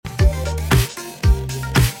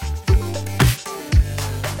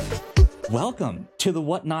Welcome to the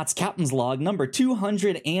Whatnots Captain's Log number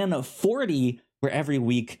 240, where every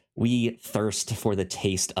week we thirst for the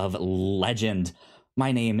taste of legend.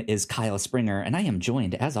 My name is Kyle Springer, and I am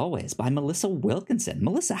joined, as always, by Melissa Wilkinson.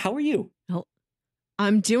 Melissa, how are you? Oh,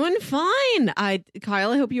 I'm doing fine.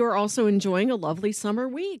 Kyle, I hope you are also enjoying a lovely summer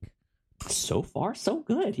week. So far, so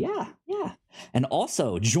good. Yeah. And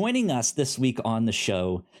also joining us this week on the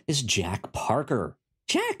show is Jack Parker.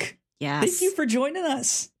 Jack, yes. Thank you for joining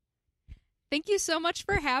us. Thank you so much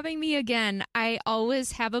for having me again. I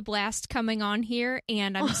always have a blast coming on here,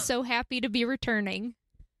 and I'm so happy to be returning.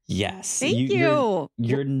 Yes. Thank you.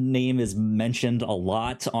 Your name is mentioned a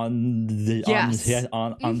lot on the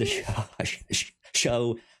on the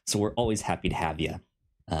show, so we're always happy to have you.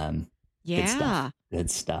 Good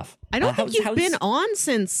stuff. I don't think you've been on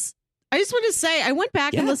since. I just want to say I went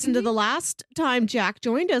back and listened to the last time Jack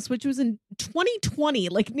joined us, which was in 2020,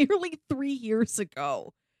 like nearly 3 years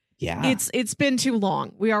ago. Yeah. It's been too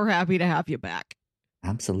long. We are happy to have you back.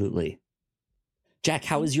 Absolutely. Jack,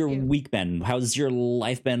 how has your week been? How's your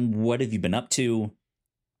life been? What have you been up to?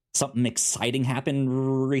 Something exciting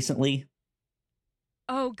happened recently?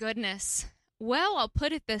 Oh, goodness. Well, I'll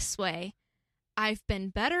put it this way. I've been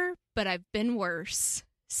better, but I've been worse.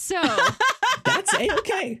 So that's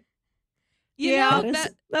okay.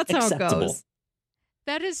 That's how it goes.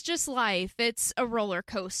 That is just life. It's a roller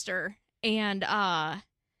coaster. And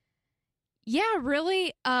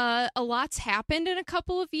really, a lot's happened in a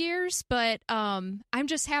couple of years, but I'm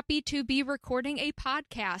just happy to be recording a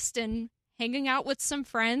podcast and hanging out with some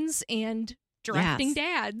friends and drafting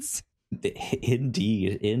dads.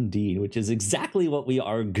 Indeed, which is exactly what we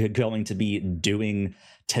are going to be doing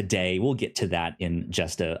today. We'll get to that in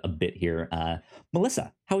just a bit here.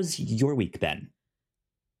 Melissa, how's your week been?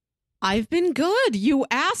 I've been good. You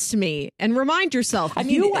asked me, and remind yourself,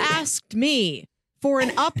 you asked me for an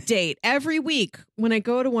update every week when I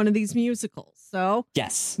go to one of these musicals. So,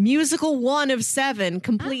 yes, musical 1 of 7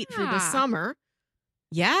 complete for the summer.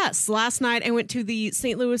 Yes, last night I went to the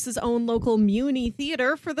St. Louis's own local Muni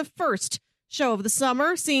Theater for the first show of the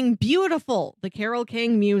summer, seeing Beautiful, the Carole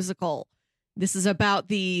King musical. This is about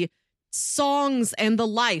the songs and the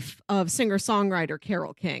life of singer-songwriter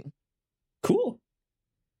Carole King. Cool.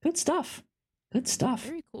 Good stuff.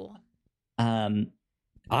 Very cool.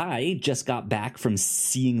 I just got back from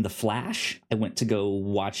seeing The Flash. I went to go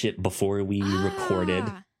watch it before we recorded.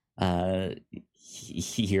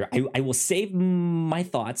 Here, I will save my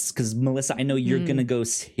thoughts because Melissa, I know you're gonna go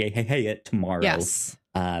say it tomorrow. Yes.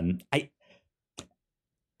 I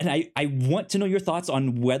want to know your thoughts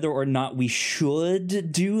on whether or not we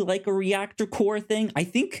should do like a reactor core thing. I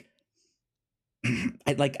think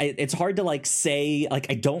it's hard to say I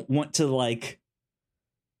don't want to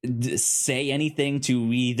say anything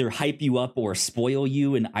to either hype you up or spoil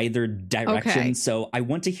you in either direction. Okay. So I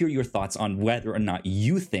want to hear your thoughts on whether or not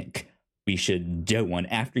you think we should do one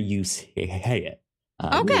after you say it.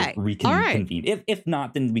 Okay. We can convene. If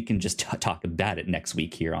not, then we can just talk about it next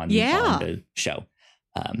week here on the show.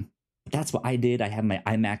 That's what I did. I have my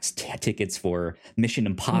IMAX tickets for Mission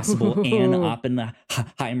Impossible and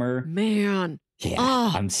Oppenheimer. Man. Yeah,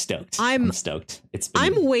 I'm stoked. I'm stoked.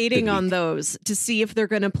 I'm waiting on those to see if they're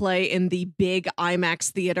going to play in the big IMAX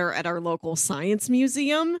theater at our local science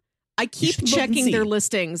museum. I keep checking their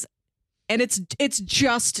listings, and it's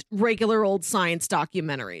just regular old science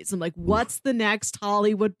documentaries. I'm like, what's the next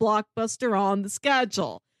Hollywood blockbuster on the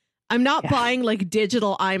schedule? I'm not buying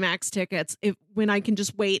digital IMAX tickets when I can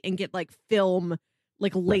just wait and get film,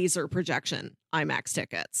 laser projection IMAX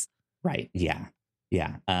tickets. Right. Yeah.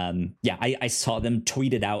 I saw them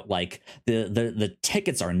tweet it out the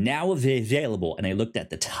tickets are now available, and I looked at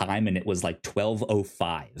the time and it was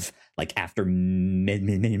 12:05, after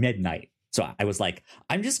midnight. So I was like,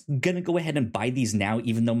 I'm just gonna go ahead and buy these now,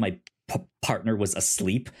 even though my partner was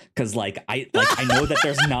asleep, because I know that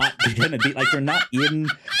there's not gonna be they're not in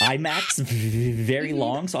IMAX very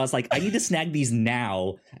long. So I was like, I need to snag these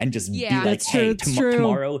now and just be hey,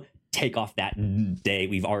 tomorrow. Take off that day.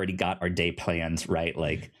 We've already got our day planned, right?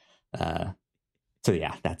 So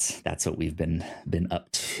yeah, that's what we've been up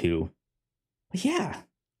to. But yeah,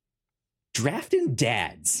 drafting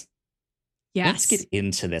dads. Yes. Let's get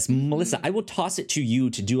into this. Melissa, I will toss it to you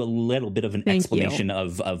to do a little bit of an explanation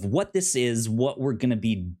of what this is, what we're going to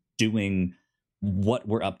be doing, what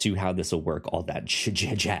we're up to, how this will work, all that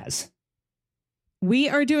jazz. We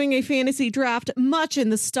are doing a fantasy draft much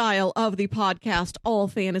in the style of the podcast All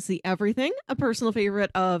Fantasy Everything, a personal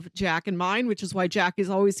favorite of Jack and mine, which is why Jack is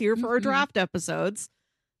always here for our draft episodes.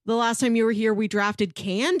 The last time you were here, we drafted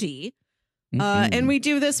Candy. And we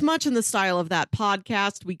do this much in the style of that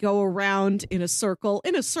podcast. We go around in a circle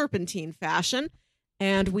in a serpentine fashion,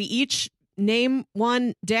 and we each name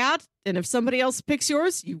one dad. And if somebody else picks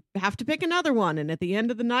yours, you have to pick another one. And at the end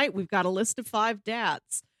of the night, we've got a list of 5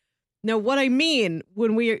 dads. Now, what I mean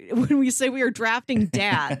when we say we are drafting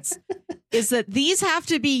dads is that these have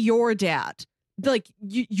to be your dad. Like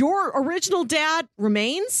your original dad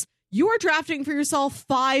remains. You are drafting for yourself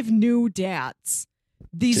 5 new dads.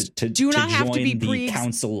 These do not have to be the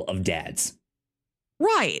council of dads.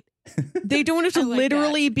 Right. They don't have to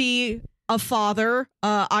literally be a father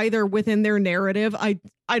either within their narrative. I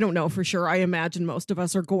don't know for sure. I imagine most of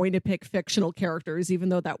us are going to pick fictional characters, even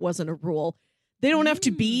though that wasn't a rule. They don't have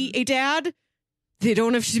to be a dad. They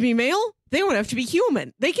don't have to be male. They don't have to be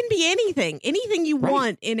human. They can be anything you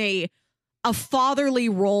want in a fatherly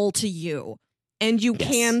role to you. And you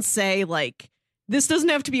can say, like, this doesn't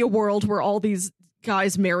have to be a world where all these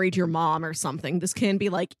guys married your mom or something. This can be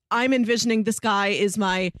like, I'm envisioning this guy is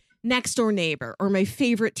my next door neighbor or my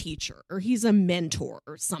favorite teacher, or he's a mentor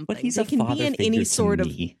or something. But he can be in any sort of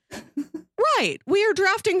right. We are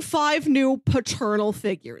drafting 5 new paternal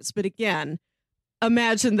figures, but again,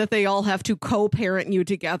 imagine that they all have to co-parent you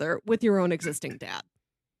together with your own existing dad.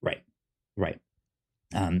 Right.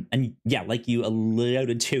 And yeah, like you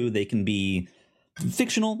alluded to, they can be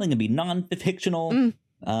fictional, they can be non-fictional,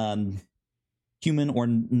 human or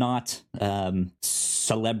not,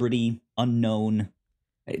 celebrity, unknown,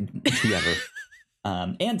 whoever.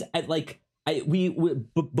 And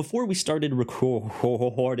before we started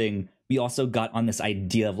recording, we also got on this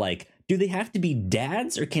idea of like, do they have to be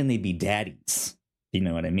dads or can they be daddies? You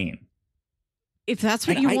know what I mean? If that's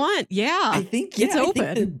what you want, I think it's open.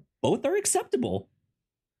 I think that both are acceptable.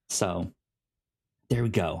 So there we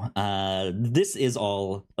go. This is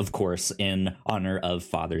all, of course, in honor of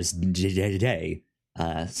Father's Day.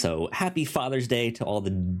 So happy Father's Day to all the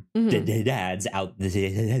dads out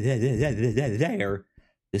there.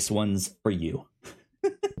 This one's for you.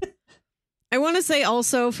 I want to say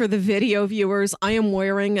also for the video viewers, I am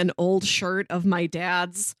wearing an old shirt of my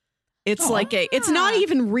dad's. It's it's not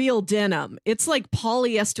even real denim. It's like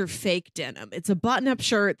polyester fake denim. It's a button-up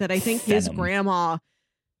shirt that I think his grandma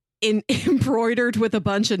embroidered with a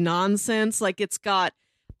bunch of nonsense. Like it's got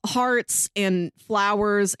hearts and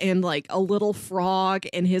flowers and like a little frog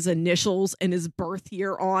and his initials and his birth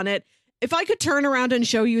year on it. If I could turn around and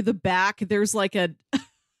show you the back, there's like an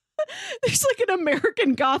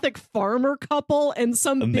American Gothic farmer couple and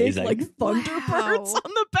some big like Thunderbirds on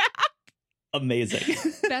the back. Amazing.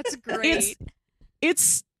 That's great.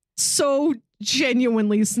 It's so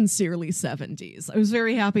genuinely, sincerely 70s. I was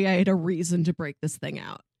very happy I had a reason to break this thing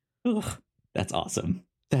out. Ugh, that's awesome.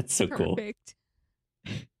 That's so Perfect.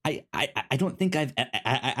 Cool. I don't think I've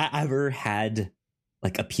ever had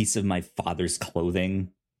like a piece of my father's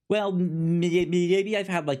clothing. Well, maybe I've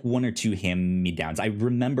had like 1 or 2 hand-me-downs. I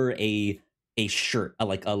remember a shirt,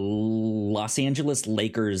 like a Los Angeles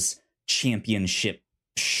Lakers championship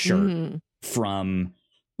shirt from,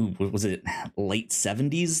 was it late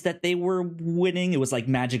 70s that they were winning? It was like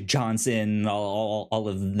Magic Johnson, all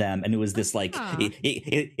of them. And it was this like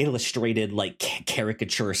it illustrated like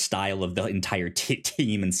caricature style of the entire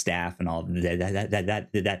team and staff and all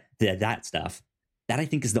that stuff. That I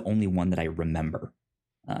think is the only one that I remember.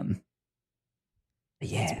 Yeah.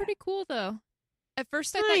 It's pretty cool though. At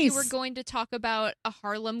first I thought you were going to talk about a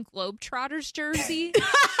Harlem Globetrotters jersey.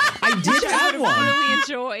 I did have one. Really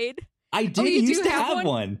enjoyed. I did used to have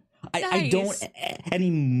one. Nice. I don't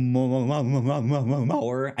anymore.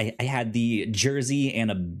 I had the jersey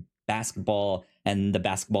and a basketball, and the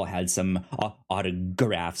basketball had some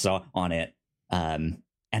autographs on it. And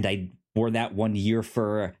I wore that one year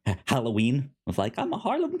for Halloween. I was like, I'm a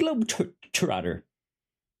Harlem Globetrotter.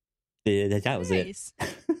 That was nice. It.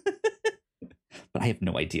 But I have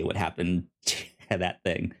no idea what happened to that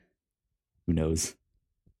thing. Who knows?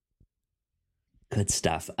 Good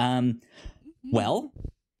stuff. Well,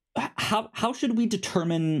 how should we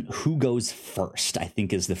determine who goes first? I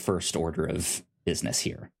think is the first order of business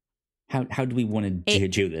here. How do we want to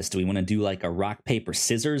do this? Do we want to do like a rock, paper,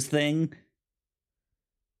 scissors thing?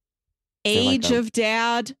 Age like of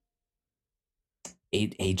dad.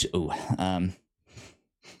 Age. Oh,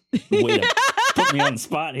 way to put me on the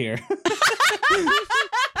spot here.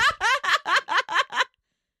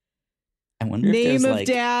 I wonder if name there's of like,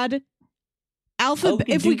 dad.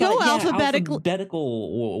 If we go alphabetical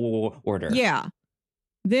order. Yeah.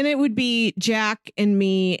 Then it would be Jack and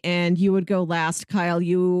me, and you would go last. Kyle,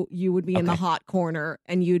 you would be in the hot corner,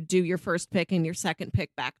 and you'd do your first pick and your second pick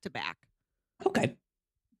back to back. Okay.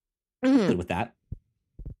 I'm good with that.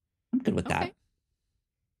 I'm good with that.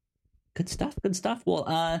 Good stuff.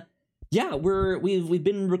 Well, yeah, we've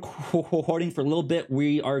been recording for a little bit.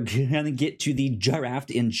 We are gonna get to the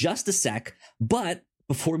draft in just a sec, but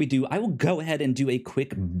before we do, I will go ahead and do a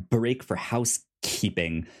quick break for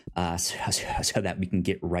housekeeping, so that we can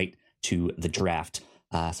get right to the draft.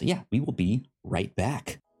 So yeah, we will be right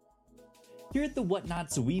back. Here at the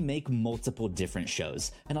Whatnots, we make multiple different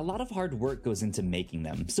shows, and a lot of hard work goes into making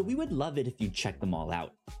them, so we would love it if you check them all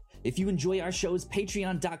out. If you enjoy our shows,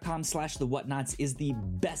 patreon.com/thewhatnots is the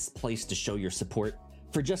best place to show your support.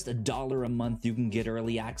 For just $1 a month, you can get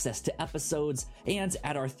early access to episodes, and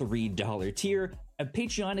at our $3 tier, a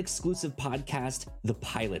Patreon-exclusive podcast, The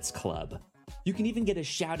Pilots Club. You can even get a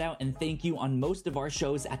shout-out and thank you on most of our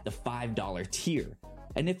shows at the $5 tier.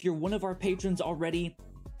 And if you're one of our patrons already,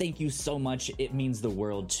 thank you so much. It means the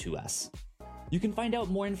world to us. You can find out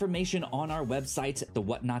more information on our website,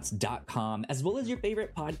 thewhatnots.com, as well as your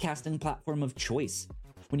favorite podcasting platform of choice.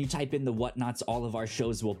 When you type in The Whatnots, all of our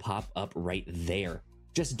shows will pop up right there.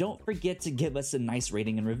 Just don't forget to give us a nice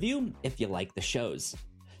rating and review if you like the shows.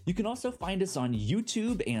 You can also find us on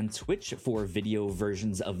YouTube and Twitch for video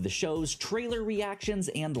versions of the shows, trailer reactions,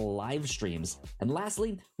 and live streams. And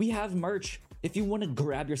lastly, we have merch. If you want to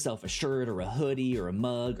grab yourself a shirt or a hoodie or a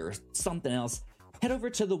mug or something else, head over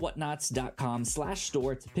to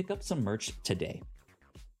thewhatnots.com/store to pick up some merch today.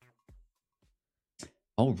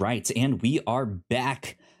 All right, and we are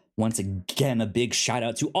back. Once again, a big shout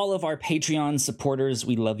out to all of our Patreon supporters.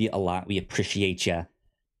 We love you a lot. We appreciate you.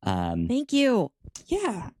 Thank you.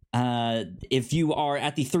 Yeah. If you are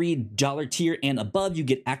at the $3 tier and above, you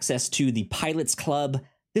get access to the Pilots Club.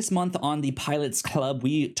 This month on the Pilots Club,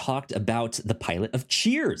 we talked about the pilot of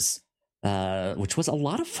Cheers, which was a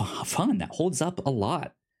lot of fun. That holds up a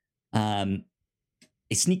lot. A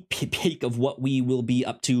sneak peek of what we will be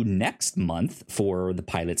up to next month for the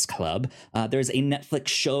Pilots Club. There's a Netflix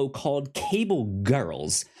show called Cable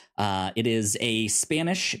Girls. It is a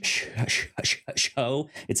Spanish show.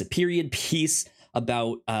 It's a period piece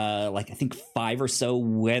about I think 5 or so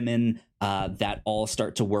women that all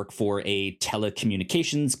start to work for a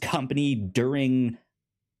telecommunications company during,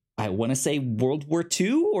 I want to say, World War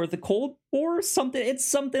II or the Cold War or something. It's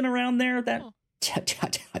something around there that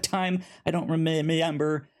time. I don't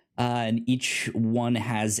remember. And each one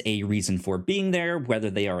has a reason for being there, whether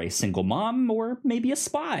they are a single mom or maybe a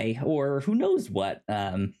spy or who knows what.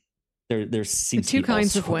 There seems to be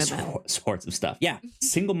kinds of women. Sorts of stuff. Yeah,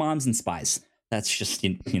 single moms and spies. That's just,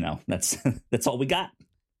 that's all we got.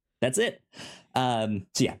 That's it. So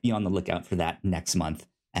yeah, be on the lookout for that next month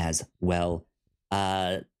as well.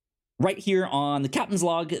 Right here on the Captain's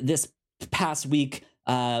Log this past week,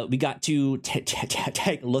 we got to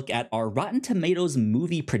take a look at our Rotten Tomatoes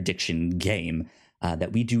movie prediction game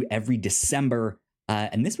that we do every December.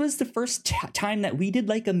 And this was the first time that we did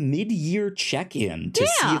like a mid-year check-in to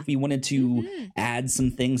see if we wanted to add some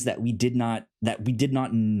things that we did not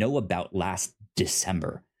know about last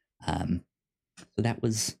December. So that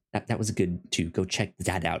was good to go check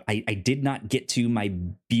that out. I did not get to my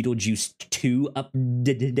Beetlejuice 2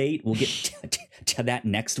 update. We'll get to that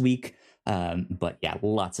next week. But yeah,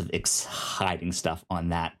 lots of exciting stuff on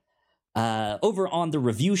that. Over on the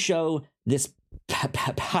review show this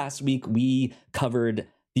past week, we covered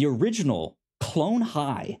the original Clone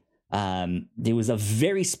High. It was a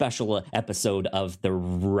very special episode of the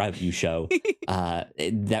review show.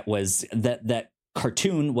 That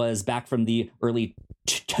cartoon was back from the early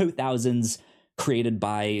 2000s, created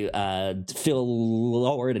by Phil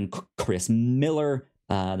Lord and Chris Miller.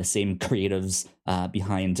 The same creatives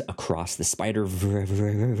behind Across the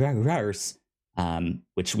Spider-Verse,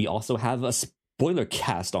 which we also have a spoiler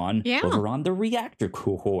cast on over on the Reactor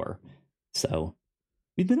Core. So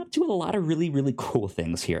we've been up to a lot of really, really cool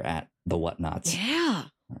things here at the Whatnots. Yeah,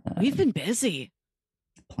 we've been busy.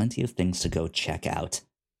 Plenty of things to go check out.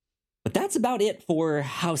 But that's about it for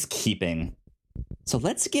housekeeping. So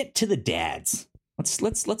let's get to the dads. Let's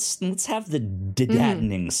have the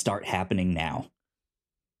daddening start happening now.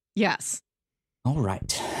 Yes. All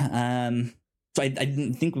right. So I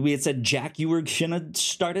didn't think we had said, Jack, you were gonna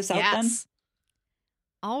start us out then?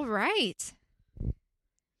 All right.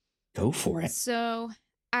 Go for it. So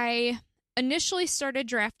I initially started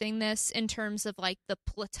drafting this in terms of like the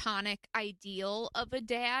platonic ideal of a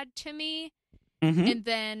dad to me. Mm-hmm. And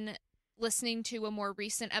then listening to a more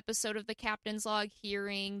recent episode of the Captain's Log,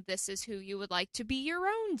 hearing this is who you would like to be your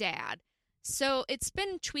own dad. So it's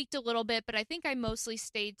been tweaked a little bit, but I think I mostly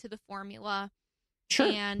stayed to the formula. Sure.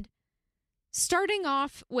 And starting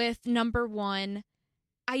off with number 1,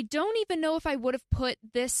 I don't even know if I would have put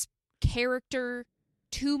this character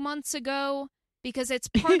 2 months ago because it's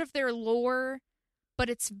part of their lore, but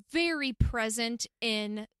it's very present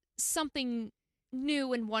in something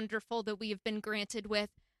new and wonderful that we have been granted with.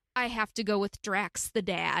 I have to go with Drax the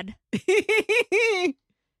dad.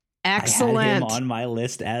 Excellent. I had him on my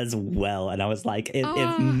list as well, and I was like,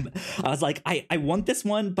 I want this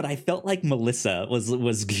one, but I felt like Melissa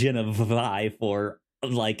was gonna vie for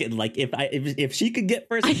like if she could get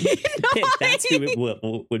first pick, that's who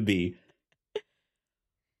it would be.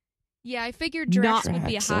 Yeah, I figured Drax would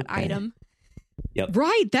be a hot item. Yep.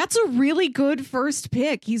 Right, that's a really good first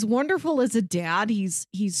pick. He's wonderful as a dad. He's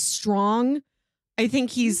strong. I think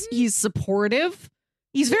he's supportive.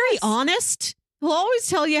 He's very honest. He'll always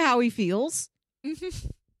tell you how he feels.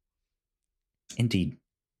 Indeed.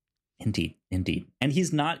 And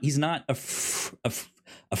he's not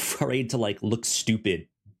afraid to like look stupid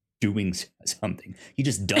doing something. He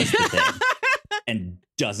just does the thing and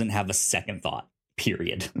doesn't have a second thought.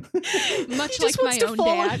 Period. Much like my own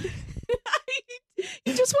dad.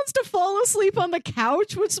 He just wants to fall asleep on the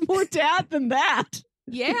couch. What's more dad than that?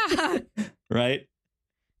 Yeah. Right.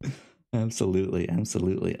 Absolutely.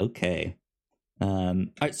 Okay. All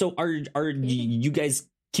right, so are you guys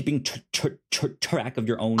keeping track of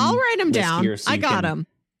your own? I'll write them down. Here so I got them.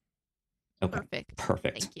 Okay.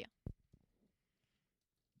 Perfect. Thank you.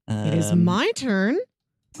 It is my turn.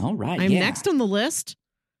 All right. I'm next on the list.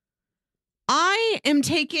 I am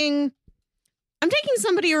taking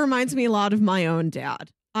somebody who reminds me a lot of my own dad.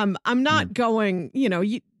 I'm not going,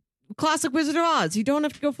 classic Wizard of Oz. You don't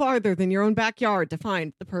have to go farther than your own backyard to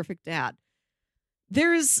find the perfect dad.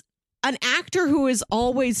 There's an actor who has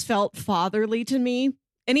always felt fatherly to me,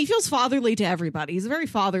 and he feels fatherly to everybody. He's a very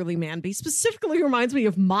fatherly man, but he specifically reminds me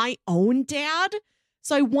of my own dad.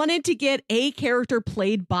 So I wanted to get a character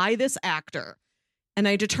played by this actor, and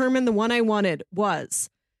I determined the one I wanted was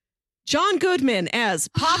John Goodman as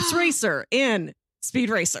Pops Racer in Speed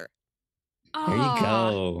Racer. There you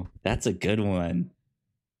go. That's a good one.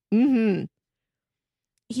 Mm-hmm.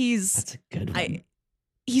 That's a good one.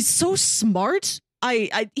 He's so smart.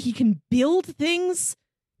 He can build things.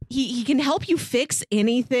 He can help you fix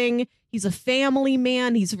anything. He's a family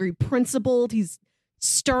man. He's very principled. He's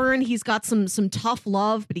stern. He's got some tough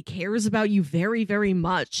love, but he cares about you very, very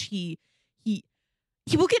much. He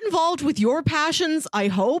will get involved with your passions. I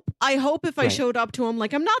hope if I showed up to him,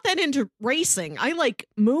 like, I'm not that into racing. I like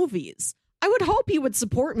movies. I would hope he would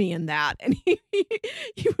support me in that. And he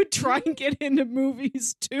would try and get into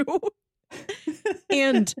movies too.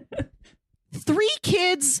 And 3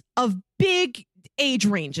 kids of big age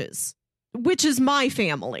ranges, which is my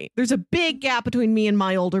family. There's a big gap between me and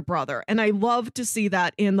my older brother. And I love to see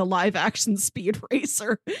that in the live action Speed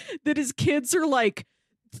Racer, that his kids are like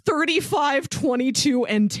 35, 22,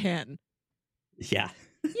 and 10. Yeah.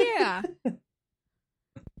 Yeah.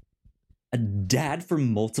 A dad for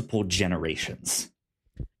multiple generations.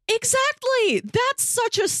 Exactly. That's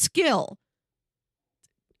such a skill.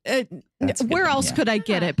 Where else could I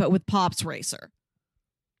get it but with Pops Racer?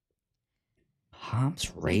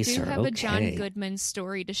 Pops Racer. I do have a John Goodman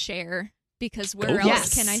story to share, because where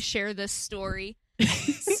else can I share this story?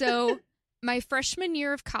 So my freshman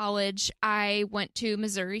year of college, I went to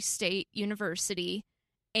Missouri State University,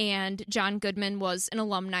 and John Goodman was an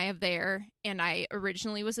alumni of there, and I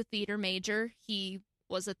originally was a theater major. He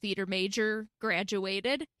was a theater major,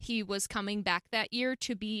 graduated. He was coming back that year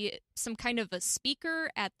to be some kind of a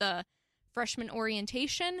speaker at the freshman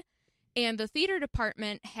orientation, and the theater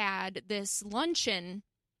department had this luncheon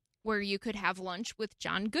where you could have lunch with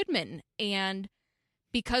John Goodman, and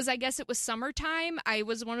because I guess it was summertime, I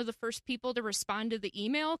was one of the first people to respond to the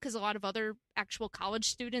email because a lot of other actual college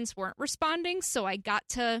students weren't responding. So I got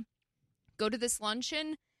to go to this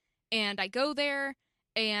luncheon, and I go there,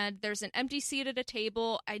 and there's an empty seat at a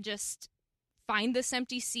table. I just find this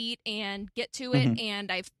empty seat and get to it,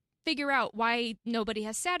 and I figure out why nobody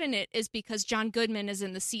has sat in it is because John Goodman is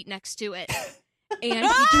in the seat next to it. And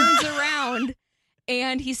he turns around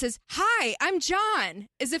and he says, "Hi, I'm John,"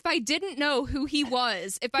 as if I didn't know who he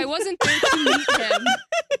was, if I wasn't there to meet him.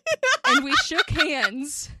 And we shook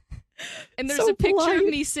hands. And there's a picture of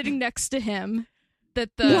me sitting next to him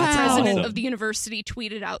that the president of the university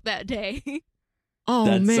tweeted out that day. Oh,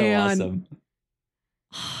 that's man. so awesome.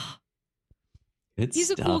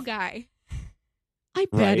 He's a cool guy. I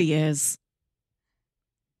bet he is.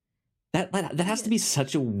 That has to be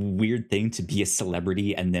such a weird thing to be a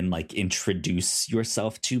celebrity and then like introduce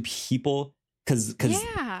yourself to people, because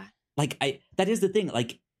like that is the thing.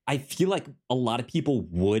 Like I feel like a lot of people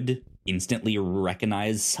would instantly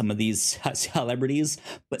recognize some of these celebrities,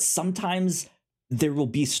 but sometimes there will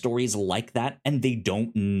be stories like that and they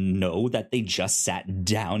don't know that they just sat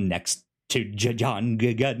down next to John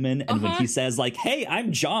Goodman, and when he says like, "Hey,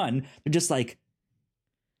 I'm John," they're just like,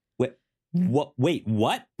 "What? Wait,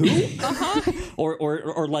 what? Who?"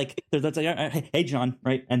 or like, that's like, "Hey, John,"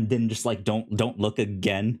 right? And then just like, don't look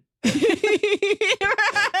again.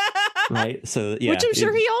 Right. So yeah, which I'm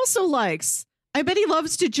sure he also likes. I bet he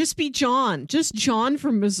loves to just be John, just John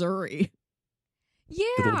from Missouri. Yeah,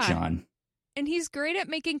 good old John. And he's great at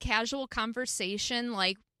making casual conversation.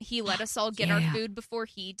 Like, he let us all get our food before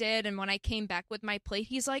he did. And when I came back with my plate,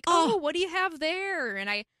 he's like, "Oh, what do you have there?" And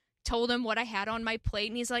I told him what I had on my plate.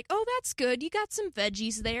 And he's like, "Oh, that's good. You got some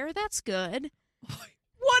veggies there. That's good."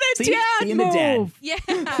 What a dad move. Yeah.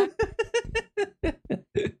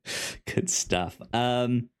 Good stuff.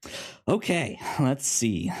 Okay, let's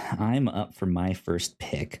see. I'm up for my first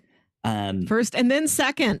pick. First and then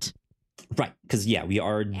second. Right, because we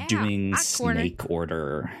are doing snake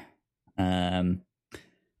order. I'm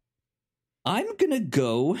gonna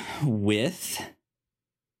go with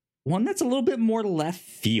one that's a little bit more left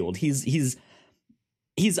field. He's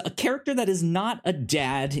a character that is not a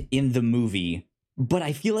dad in the movie, but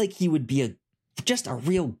I feel like he would be just a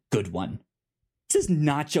real good one. This is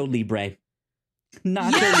Nacho Libre.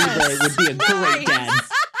 Nacho Libre would be a great dad.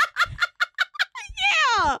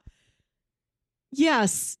 Yeah.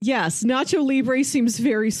 Yes. Nacho Libre seems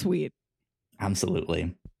very sweet.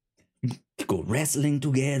 Absolutely. Go wrestling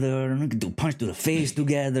together. We could do punch to the face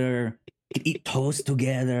together. We could eat toast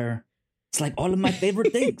together. It's like all of my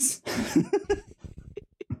favorite things.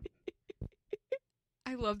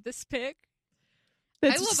 I love this pick.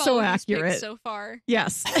 That's I love so all of accurate so far.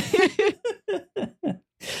 Yes.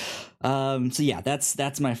 So yeah,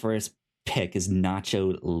 that's my first pick is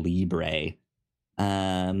Nacho Libre.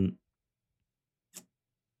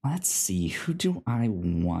 Let's see, who do I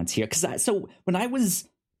want here? Because so when I was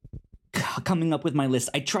coming up with my list,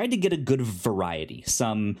 I tried to get a good variety.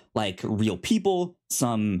 Some like real people,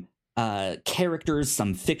 some characters,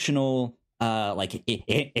 some fictional like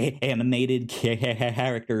animated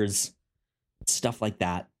characters, stuff like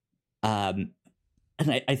that. And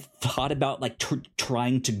I thought about like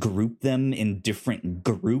trying to group them in different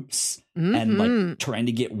groups and like trying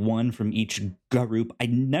to get one from each group. I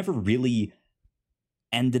never really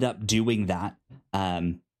ended up doing that.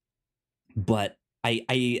 But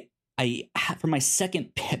I for my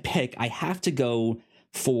second pick, I have to go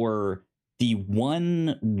for the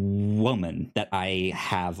one woman that I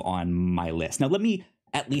have on my list. Now, let me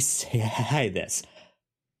at least say this.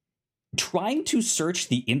 Trying to search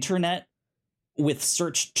the internet with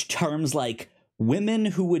search terms like women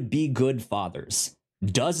who would be good fathers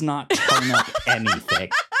does not turn up anything.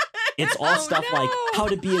 It's all stuff like how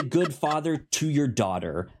to be a good father to your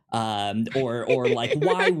daughter, or like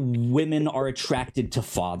why women are attracted to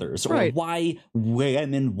fathers, or why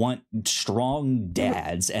women want strong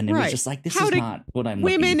dads. And it was just like, this is not what I'm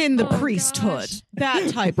looking for. Women in the priesthood, that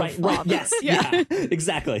type of father. Yes, yeah,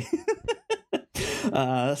 exactly.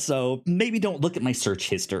 So maybe don't look at my search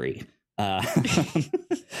history. But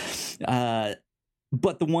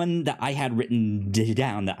the one that I had written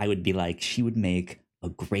down that I would be like, she would make a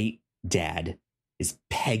great dad is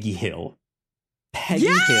Peggy Hill. Peggy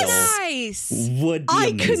Hill would be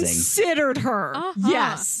amazing. I considered her.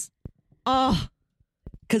 Yes.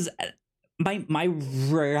 Because my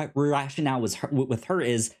rationale with her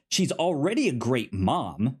is she's already a great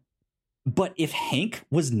mom, but if Hank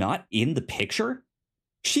was not in the picture,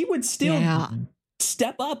 she would still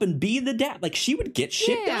step up and be the dad. Like, she would get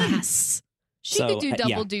shit done. Yes. She could do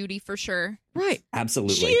double duty for sure. Right.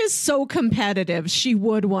 Absolutely. She is so competitive. She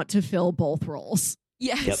would want to fill both roles.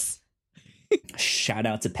 Yes. Yep. Shout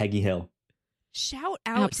out to Peggy Hill. Shout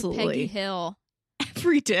out to Peggy Hill.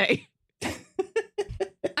 Every day.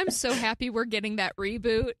 I'm so happy we're getting that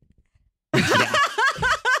reboot. Yeah.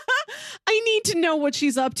 I need to know what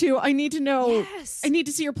she's up to. I need to know. Yes. I need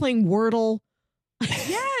to see her playing Wordle.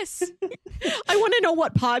 Yes. I want to know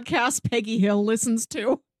what podcast Peggy Hill listens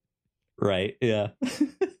to. Right. Yeah.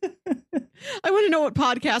 I want to know what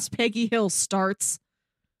podcast Peggy Hill starts.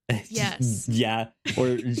 Yes. Yeah.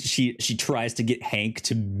 Or she tries to get Hank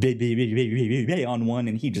to be on one,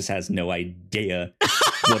 and he just has no idea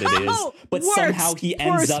what it is. But somehow he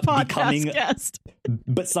ends up becoming guest.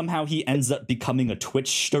 But somehow he ends up becoming a Twitch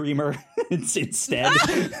streamer instead.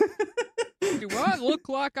 Do I look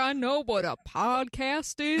like I know what a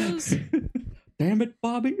podcast is? Damn it,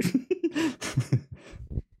 Bobby.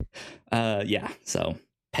 Yeah, so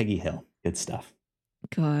Peggy Hill, good stuff.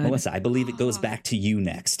 Good. Melissa, I believe it goes back to you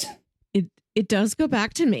next. It does go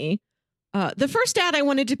back to me. The first dad I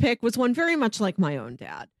wanted to pick was one very much like my own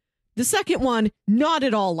dad. The second one, not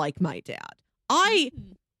at all like my dad. I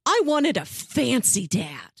wanted a fancy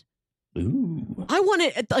dad. Ooh. I want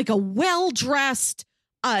it like a well-dressed,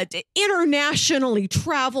 internationally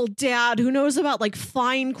traveled dad who knows about like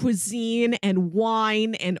fine cuisine and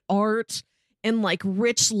wine and art and like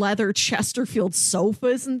rich leather Chesterfield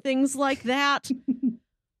sofas and things like that.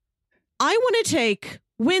 I want to take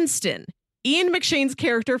Winston, Ian McShane's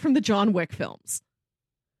character from the John Wick films.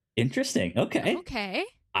 Interesting. Okay. Okay.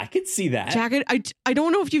 I could see that. Jack, I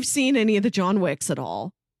don't know if you've seen any of the John Wicks at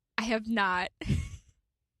all. I have not.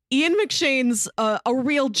 Ian McShane's a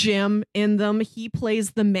real gem in them. He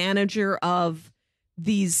plays the manager of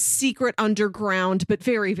these secret underground, but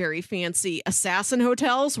very, very fancy assassin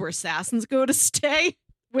hotels where assassins go to stay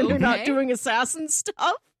when they're not doing assassin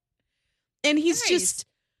stuff. And he's just,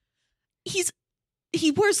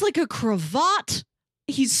 he wears like a cravat.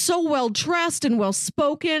 He's so well dressed and well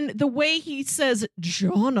spoken. The way he says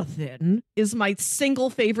Jonathan is my single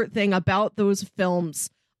favorite thing about those films.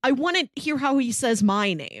 I want to hear how he says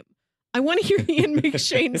my name. I want to hear Ian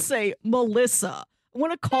McShane say Melissa. I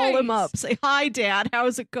want to call him up, say, hi, Dad.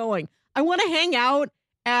 How's it going? I want to hang out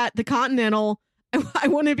at the Continental. I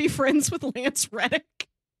want to be friends with Lance Reddick.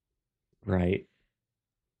 Right.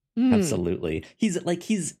 Absolutely. He's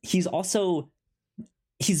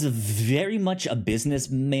very much a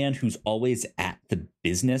businessman who's always at the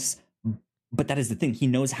business. But that is the thing. He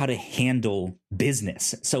knows how to handle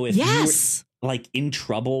business. So if you're like in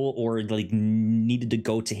trouble or like needed to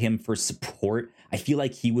go to him for support, I feel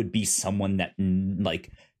like he would be someone that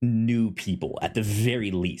like knew people at the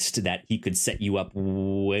very least that he could set you up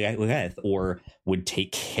with or would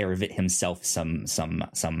take care of it himself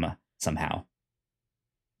somehow.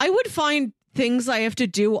 I would find things I have to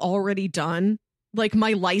do already done. Like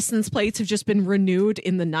my license plates have just been renewed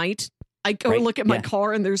in the night. I go look at my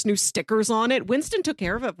car and there's new stickers on it. Winston took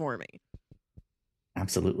care of it for me.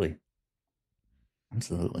 Absolutely.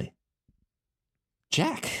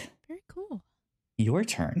 Jack. Very cool. Your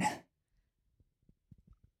turn.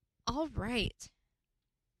 All right.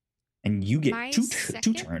 And you get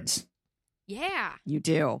two turns. Yeah. You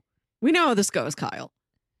do. We know how this goes, Kyle.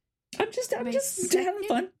 I'm just having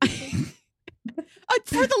fun.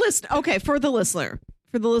 For the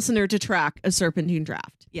listener to track a Serpentine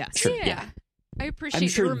draft. Yes. Sure, yeah. I appreciate I'm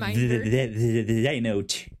sure the reminder. They know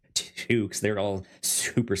too, because they're all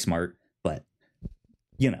super smart, but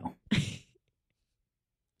you know.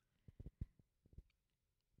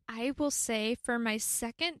 I will say for my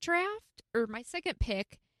second draft or my second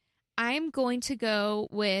pick, I'm going to go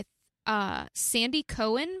with Sandy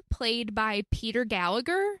Cohen, played by Peter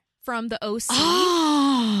Gallagher from the OC.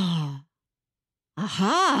 Ah.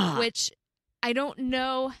 Aha. Which I don't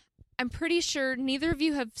know. I'm pretty sure neither of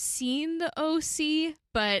you have seen the OC,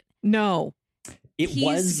 but no. It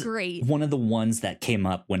was great. One of the ones that came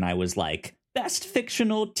up when I was like, best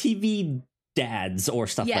fictional TV dads or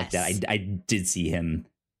stuff like that. I did see him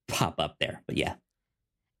pop up there, but yeah.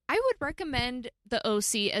 I would recommend the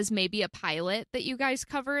OC as maybe a pilot that you guys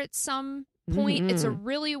cover at some point. It's a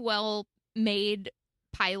really well made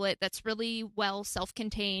pilot that's really well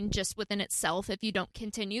self-contained just within itself if you don't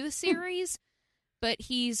continue the series. But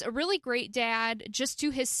he's a really great dad just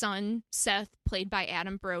to his son, Seth, played by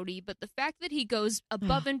Adam Brody. But the fact that he goes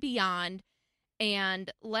above and beyond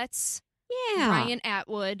and lets Ryan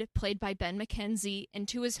Atwood, played by Ben McKenzie,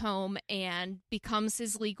 into his home and becomes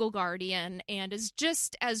his legal guardian and is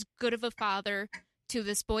just as good of a father to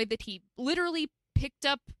this boy that he literally picked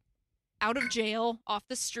up out of jail off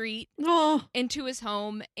the street into his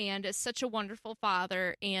home, and is such a wonderful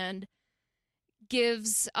father and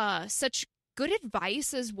gives such good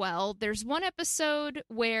advice as well. There's one episode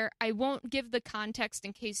where I won't give the context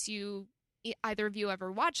in case either of you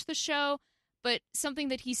ever watched the show, but something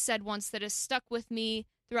that he said once that has stuck with me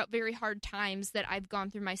throughout very hard times that I've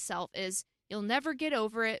gone through myself is, you'll never get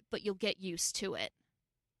over it, but you'll get used to it.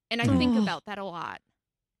 And I think about that a lot.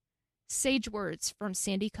 Sage words from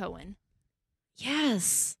Sandy Cohen.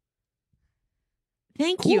 Yes.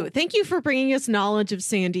 Thank you. Thank you for bringing us knowledge of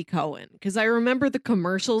Sandy Cohen, because I remember the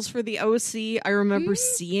commercials for the OC. I remember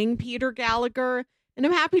seeing Peter Gallagher, and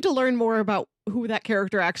I'm happy to learn more about who that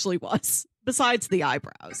character actually was, besides the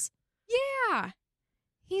eyebrows. Yeah.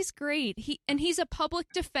 He's great. He's a public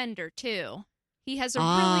defender, too. He has a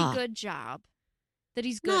really good job that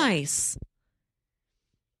he's good Nice. at.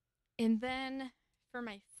 And then for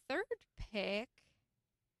my third pick,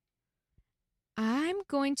 I'm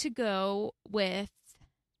going to go with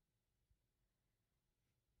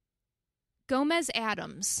Gomez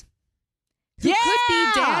Addams, who could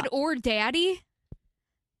be dad or daddy.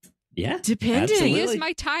 Yeah, depending. Absolutely. He is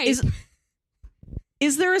my type.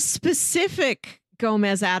 Is there a specific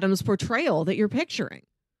Gomez Addams portrayal that you're picturing?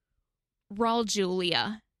 Raul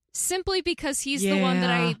Julia. simply because he's the one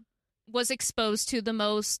that I was exposed to the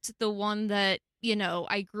most, the one that, you know,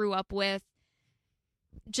 I grew up with.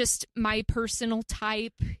 Just my personal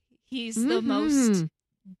type. He's the most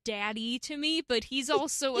daddy to me, but he's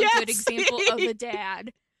also a good example of a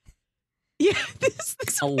dad. Yeah, this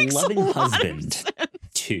a loving husband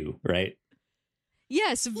too, right?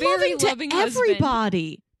 Yes, very loving husband.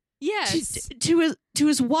 Everybody. Yes, to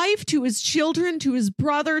his wife, to his children, to his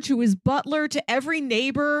brother, to his butler, to every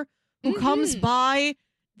neighbor who comes by.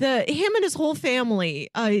 Him and his whole family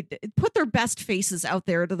put their best faces out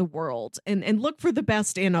there to the world and look for the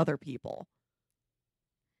best in other people.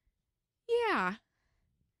 Yeah.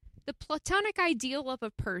 The platonic ideal of a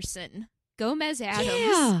person. Gomez Addams.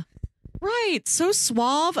 Yeah. Right. So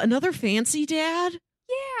suave. Another fancy dad.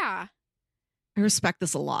 Yeah. I respect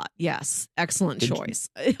this a lot. Yes. Excellent choice.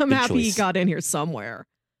 I'm happy he got in here somewhere.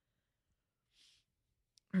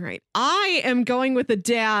 All right. I am going with a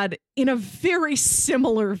dad in a very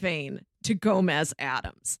similar vein to Gomez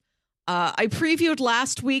Addams. I previewed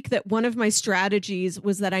last week that one of my strategies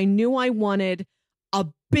was that I knew I wanted a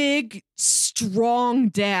big, strong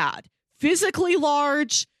dad. Physically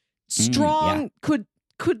large, strong, could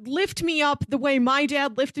lift me up the way my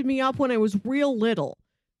dad lifted me up when I was real little.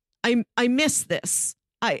 I miss this.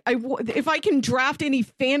 If I can draft any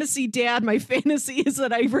fantasy dad, my fantasy is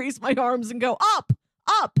that I raise my arms and go up,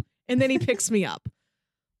 and then he picks me up.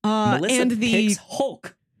 Melissa and picks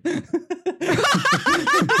Hulk.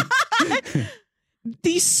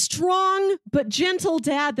 The strong but gentle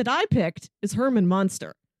dad that I picked is Herman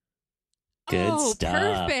Munster. Good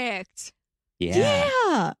stuff. Perfect.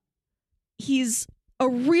 Yeah. He's a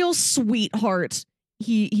real sweetheart.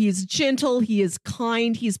 He is gentle. He is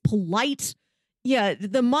kind. He's polite. Yeah,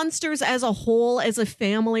 the Munsters as a whole, as a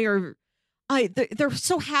family, they're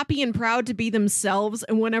so happy and proud to be themselves.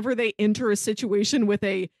 And whenever they enter a situation with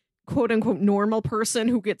a quote unquote normal person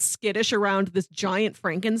who gets skittish around this giant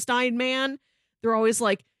Frankenstein man, they're always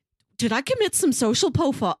like, did I commit some social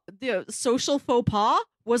faux pas?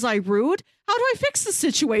 Was I rude? How do I fix the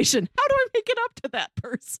situation? How do I make it up to that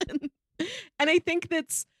person? And I think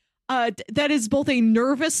that is both a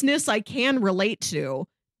nervousness I can relate to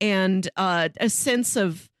and a sense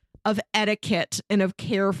of etiquette and of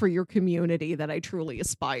care for your community that I truly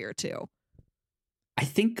aspire to. I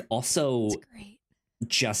think also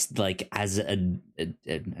just like as I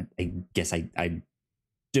guess I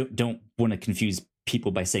don't want to confuse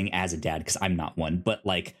people by saying as a dad because I'm not one, but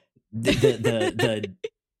like the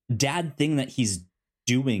dad thing that he's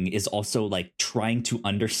doing is also like trying to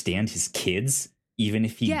understand his kids, even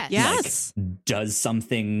if he does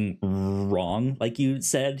something wrong. Like you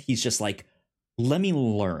said, he's just like, let me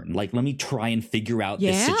learn, like, let me try and figure out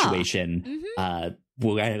this situation.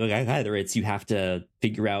 Either it's you have to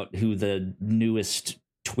figure out who the newest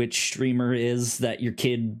Twitch streamer is that your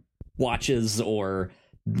kid watches, or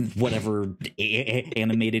whatever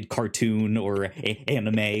animated cartoon or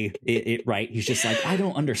anime right? He's just like, I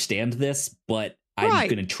don't understand this, but I'm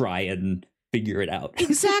gonna try and figure it out.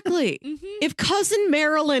 Exactly. If cousin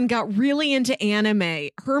Marilyn got really into anime,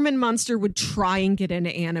 Herman Munster would try and get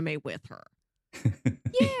into anime with her.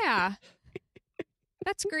 Yeah.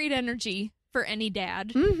 That's great energy for any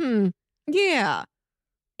dad. Yeah.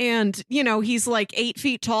 And, you know, he's like 8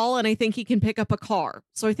 feet tall, and I think he can pick up a car.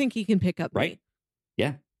 So I think he can pick up me.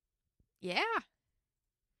 Yeah. Yeah.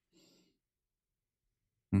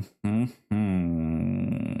 I'm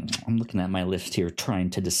looking at my list here, trying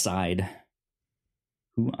to decide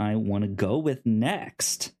who I want to go with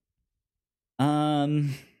next. I'll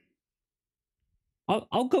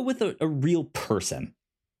go with a real person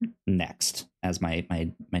next as my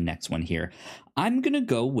next one here. I'm gonna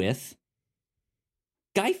go with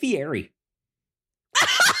Guy Fieri.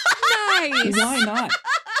 Nice. Why not?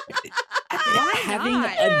 Having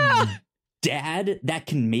a dad that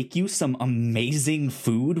can make you some amazing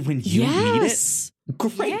food when you need it.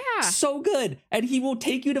 Great. Yeah. So good. And he will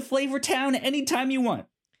take you to Flavor Town anytime you want.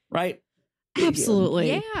 Right?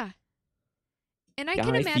 Absolutely. Yeah. And I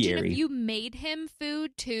can imagine if you made him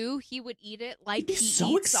food too, he would eat it like he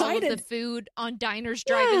eats all of the food on diners,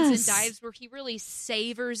 drive-ins, and dives, where he really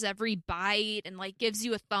savors every bite and like gives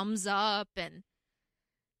you a thumbs up and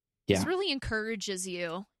just really encourages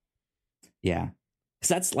you. Yeah.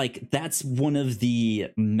 Because that's one of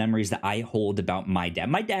the memories that I hold about my dad.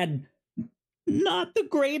 My dad, not the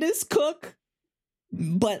greatest cook,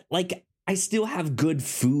 but like I still have good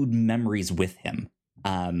food memories with him.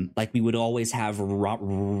 Like we would always have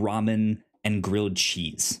ramen and grilled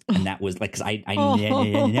cheese, and that was like, because I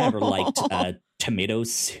never liked tomato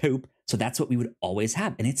soup. So that's what we would always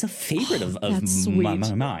have. And it's a favorite of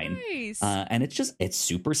mine. Nice. And it's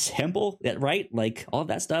super simple, right? Like all of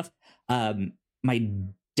that stuff. My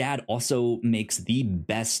dad also makes the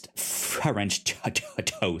best French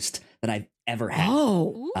toast that I've ever had.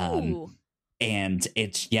 Ooh. And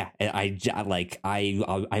it's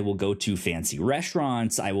I will go to fancy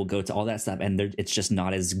restaurants. I will go to all that stuff, and it's just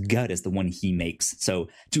not as good as the one he makes. So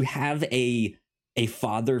to have a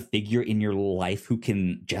father figure in your life who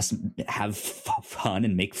can just have fun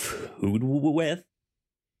and make food with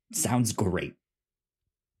sounds great.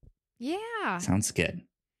 Yeah, sounds good.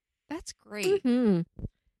 That's great. Mm-hmm.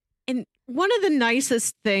 And one of the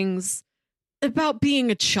nicest things about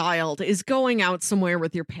being a child is going out somewhere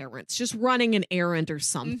with your parents, just running an errand or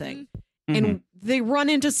something. Mm-hmm. And they run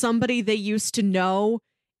into somebody they used to know,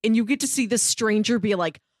 and you get to see this stranger be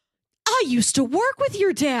like, I used to work with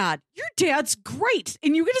your dad. Your dad's great.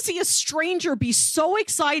 And you get to see a stranger be so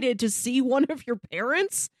excited to see one of your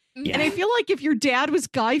parents. Yeah. And I feel like if your dad was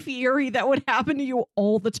Guy Fieri, that would happen to you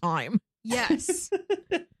all the time. Yes.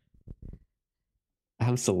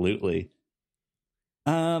 Absolutely.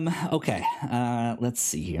 Okay. Let's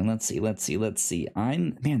see here. Let's see.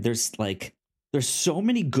 There's so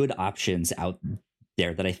many good options out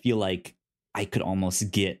there that I feel like I could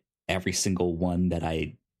almost get every single one that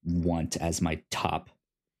I want as my top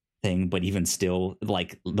thing, but even still,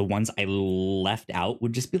 like the ones I left out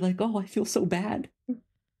would just be like, oh, I feel so bad.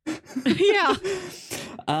 Yeah.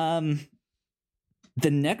 The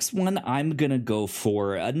next one I'm gonna go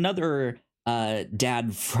for another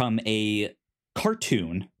dad from a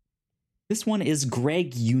cartoon. This one is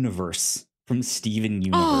Greg Universe from Steven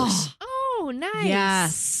Universe. Oh, nice.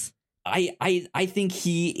 Yes. I think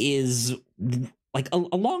he is like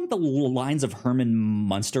along the lines of Herman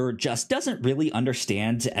Munster, just doesn't really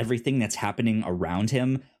understand everything that's happening around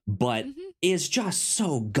him, but is just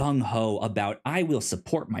so gung-ho about, I will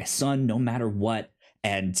support my son no matter what,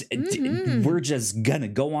 and we're just gonna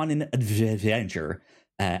go on an adventure.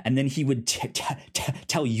 And then he would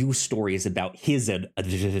tell you stories about his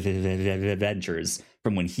adventures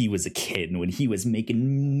from when he was a kid and when he was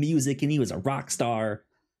making music and he was a rock star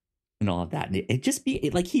and all of that. And it just be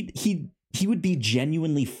like he would be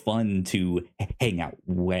genuinely fun to hang out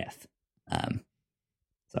with.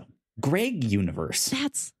 So Greg Universe.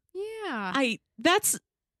 That's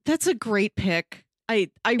a great pick. I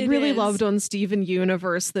really loved on Steven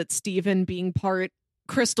Universe that Steven, being part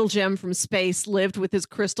Crystal Gem from space, lived with his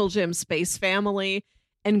Crystal Gem space family,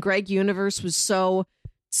 and Greg Universe was so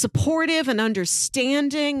supportive and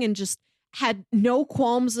understanding and just had no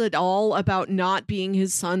qualms at all about not being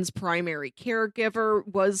his son's primary caregiver,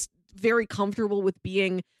 was very comfortable with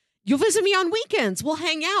being, you'll visit me on weekends, we'll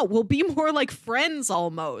hang out, we'll be more like friends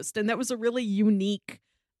almost. And that was a really unique,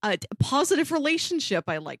 positive relationship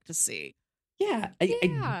I like to see. Yeah.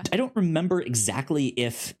 I don't remember exactly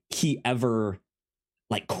if he ever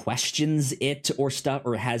like questions it or stuff,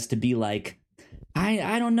 or has to be like,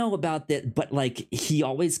 I don't know about that, but like he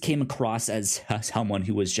always came across as someone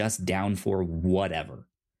who was just down for whatever.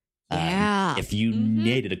 Yeah. If you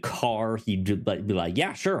needed a car, he'd be like,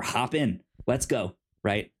 yeah, sure, hop in, let's go.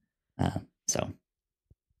 Right. So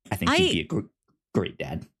I think he'd be a great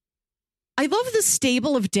dad. I love the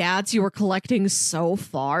stable of dads you are collecting so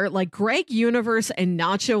far. Like Greg Universe and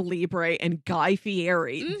Nacho Libre and Guy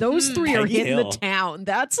Fieri. Those three are hitting the town.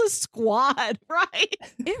 That's a squad, right?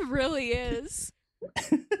 It really is.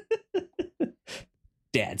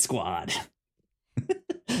 Dad squad.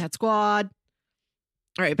 Dad squad.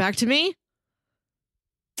 All right, back to me.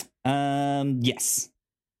 Yes.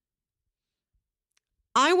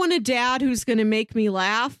 I want a dad who's going to make me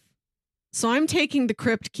laugh, so I'm taking the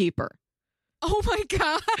Crypt Keeper. Oh my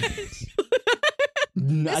gosh.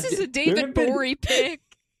 This is a David Bory pick.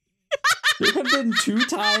 There have been 2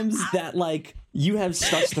 times that like you have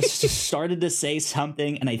started to say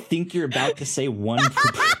something, and I think you're about to say one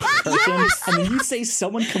person, and then you say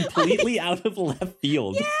someone completely out of left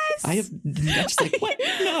field. Yes. I have just like, what?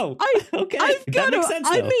 No. Okay. That makes sense,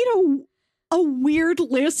 I made a weird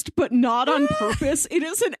list, but not on purpose. It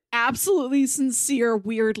is an absolutely sincere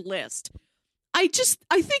weird list. I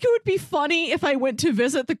think it would be funny if I went to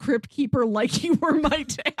visit the Crypt Keeper like you were my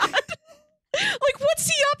dad. Like, what's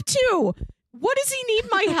he up to? What does he need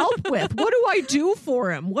my help with? What do I do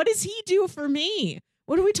for him? What does he do for me?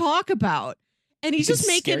 What do we talk about? And he's just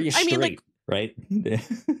making, I mean, like, right?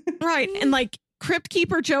 Right. And like Crypt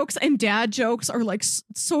Keeper jokes and dad jokes are like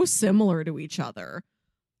so similar to each other.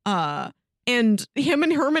 And him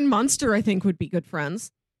and Herman Munster, I think, would be good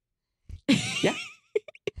friends. Yeah.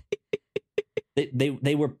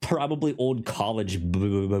 They were probably old college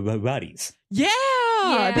buddies.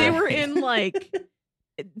 Yeah, they were in like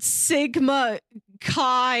Sigma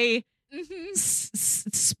Chi.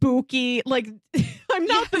 Spooky, like I'm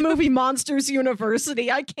not the movie Monsters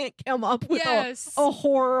University. I can't come up with a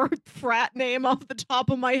horror frat name off the top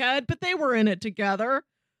of my head, but they were in it together.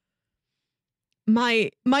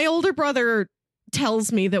 My older brother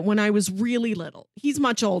tells me that when I was really little, he's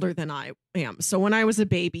much older than I am. So when I was a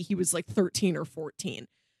baby, he was like 13 or 14.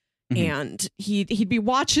 And he'd be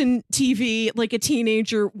watching TV like a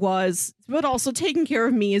teenager was, but also taking care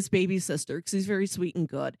of me as baby sister because he's very sweet and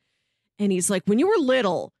good. And he's like, when you were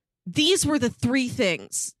little, these were the 3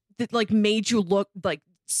 things that like made you look like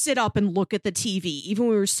sit up and look at the TV. Even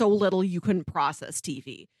when we were so little, you couldn't process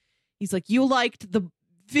TV. He's like, you liked the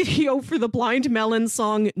video for the Blind Melon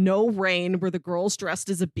song, No Rain, where the girl's dressed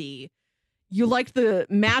as a bee. You liked the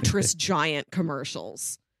mattress giant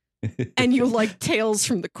commercials. And you liked Tales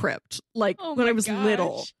from the Crypt. Like when I was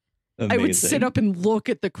little, Amazing. I would sit up and look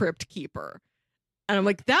at the Crypt Keeper. And I'm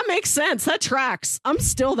like, that makes sense. That tracks. I'm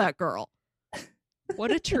still that girl.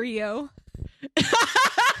 What a trio.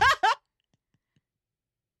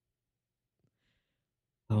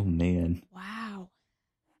 Oh, man. Wow.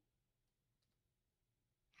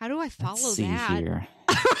 How do I follow Let's see that? Here.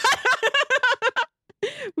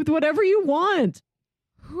 With whatever you want.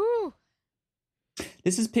 Whew.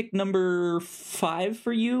 This is pick number 5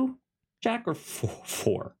 for you, Jack, or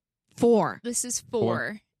 4? 4. This is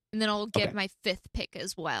 4. And then I'll get my 5th pick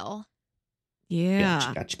as well.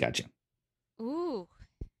 Yeah. Gotcha. Ooh.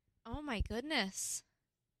 Oh my goodness.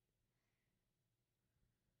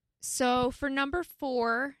 So for number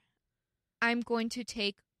 4, I'm going to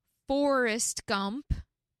take Forrest Gump.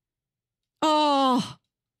 Oh.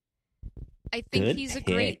 I think he's a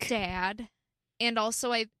great dad. And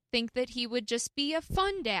also I think that he would just be a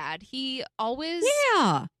fun dad. He always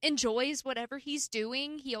enjoys whatever he's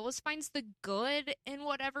doing. He always finds the good in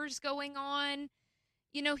whatever's going on.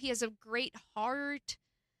 You know, he has a great heart.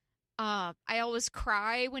 I always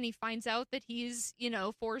cry when he finds out that he's,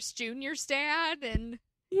 Forrest Jr.'s dad. And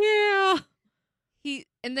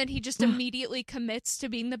then he just immediately commits to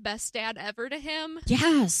being the best dad ever to him.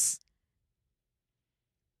 Yes.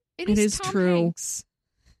 It is Tom true. Hanks.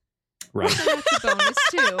 Right. So that's a bonus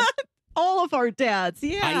too. All of our dads.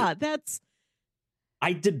 I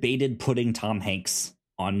debated putting Tom Hanks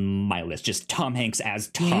on my list. Just Tom Hanks as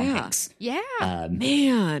Tom Hanks. Yeah.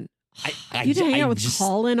 Man. You hang out with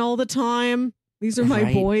Colin all the time. These are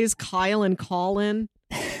my boys, Kyle and Colin.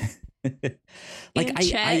 Like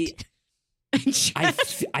I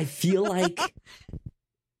feel like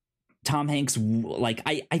Tom Hanks, like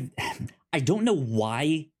I don't know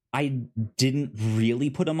why I didn't really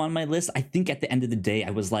put him on my list. I think at the end of the day, I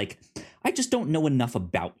was like, I just don't know enough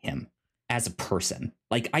about him as a person.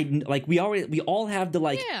 We all have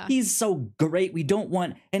he's so great. We don't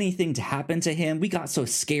want anything to happen to him. We got so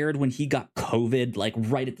scared when he got COVID, like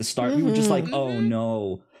right at the start. We were just like, oh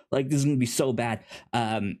no, like this is gonna be so bad.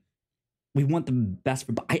 We want the best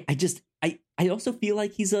for, but I also feel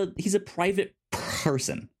like he's a private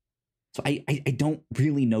person. So I don't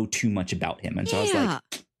really know too much about him. And so I was like,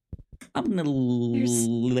 I'm going to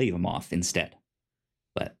leave him off instead.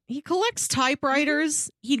 But he collects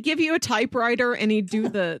typewriters. He'd give you a typewriter and he'd do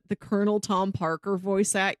the Colonel Tom Parker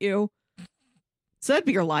voice at you. So that'd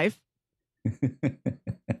be your life.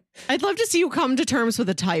 I'd love to see you come to terms with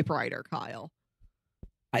a typewriter, Kyle.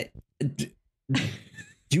 Do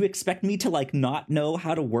you expect me to not know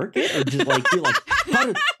how to work it, or just be like,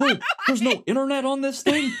 wait, there's no internet on this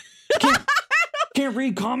thing? Can't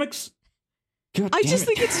read comics? God I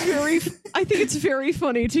think it's very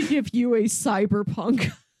funny to give you a cyberpunk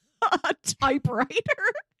typewriter.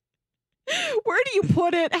 Where do you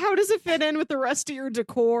put it? How does it fit in with the rest of your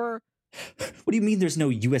decor? What do you mean there's no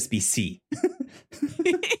USB-C?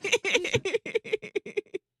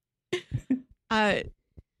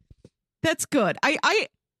 That's good. I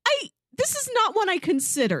this is not one I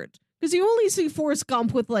considered, because you only see Forrest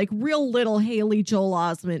Gump with real little Haley Joel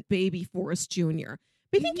Osment, baby Forrest Jr.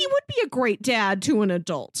 But I think he would be a great dad to an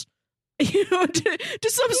adult, to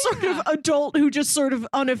some sort of adult who just sort of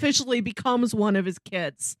unofficially becomes one of his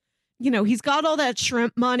kids. He's got all that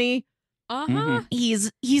shrimp money.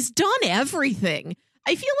 He's done everything.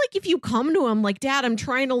 I feel like if you come to him like, Dad, I'm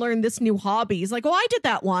trying to learn this new hobby, he's like, oh, I did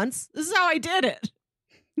that once. This is how I did it.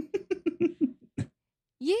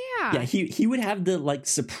 Yeah, he would have the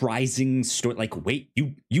surprising story. Wait,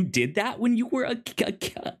 you did that when you were a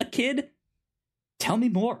kid? Tell me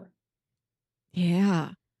more.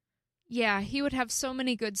 Yeah, he would have so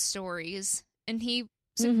many good stories, and he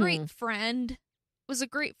was a great friend was a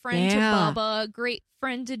great friend to Bubba, great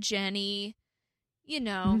friend to Jenny,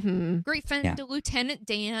 great friend to Lieutenant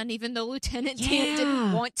Dan, even though Lieutenant Dan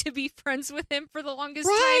didn't want to be friends with him for the longest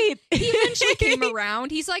time. He eventually came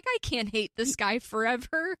around. He's like, I can't hate this guy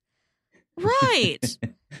forever. Right.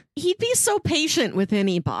 He'd be so patient with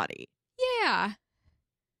anybody. Yeah.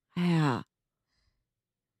 Yeah.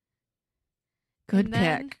 Good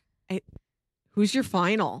pick. Who's your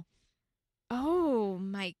final? Oh,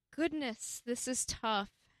 my goodness. This is tough.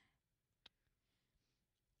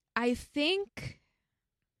 I think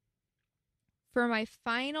for my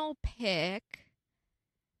final pick,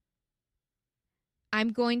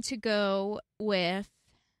 I'm going to go with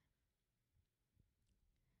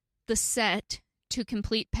the set to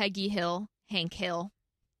complete Peggy Hill, Hank Hill.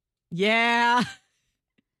 Yeah.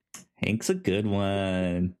 Hank's a good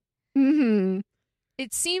one. Mm-hmm.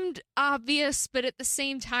 It seemed obvious, but at the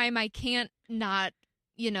same time, I can't not,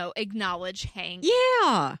 acknowledge Hank.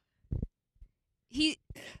 Yeah.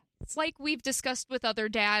 It's like we've discussed with other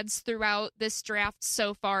dads throughout this draft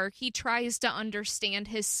so far. He tries to understand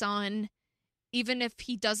his son, even if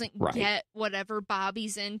he doesn't get whatever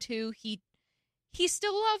Bobby's into. He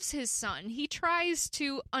still loves his son. He tries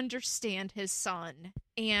to understand his son,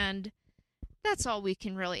 and that's all we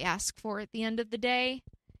can really ask for at the end of the day.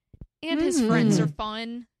 And his friends are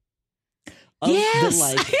fun.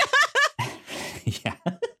 Yes.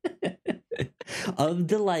 Of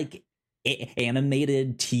the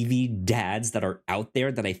animated TV dads that are out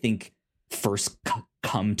there that I think first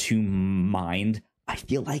come to mind, I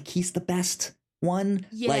feel like he's the best one.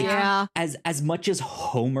 Yeah. As much as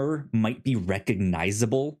Homer might be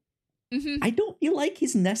recognizable, I don't feel like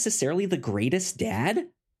he's necessarily the greatest dad.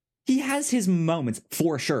 He has his moments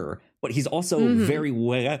for sure, but he's also very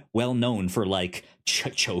well known for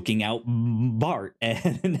choking out Bart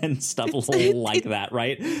and stuff like that,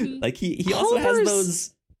 right? Like he also has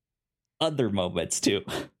those other moments too.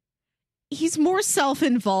 He's more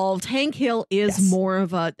self-involved. Hank Hill is more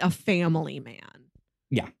of a family man.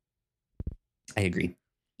 Yeah, I agree.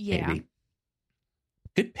 Yeah, I agree.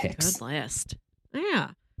 Good picks. Good list.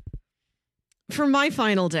 Yeah. For my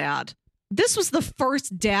final dad, this was the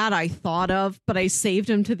first dad I thought of, but I saved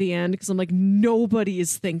him to the end because I'm like, nobody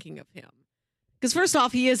is thinking of him. Because first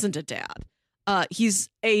off, he isn't a dad. He's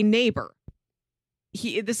a neighbor.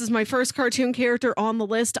 This is my first cartoon character on the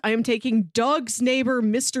list. I am taking Doug's neighbor,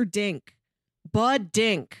 Mr. Dink. Bud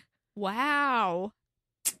Dink. Wow.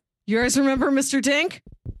 You guys remember Mr. Dink?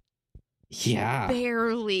 Yeah.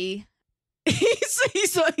 Barely.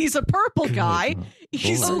 He's a purple guy.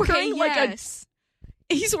 He's wearing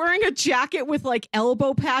he's wearing a jacket with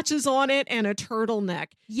elbow patches on it and a turtleneck.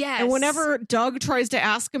 Yes. And whenever Doug tries to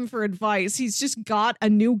ask him for advice, he's just got a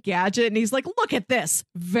new gadget and he's like, look at this.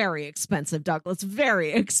 Very expensive, Douglas.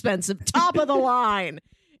 Very expensive. Top of the line.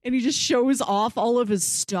 And he just shows off all of his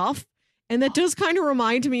stuff. And that does kind of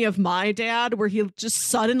remind me of my dad, where he'll just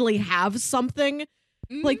suddenly have something.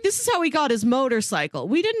 Like, this is how he got his motorcycle.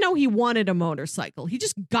 We didn't know he wanted a motorcycle. He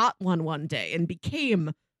just got one day and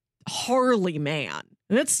became Harley Man.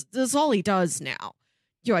 And that's all he does now.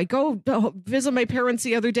 I go visit my parents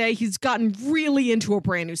the other day. He's gotten really into a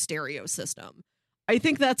brand new stereo system. I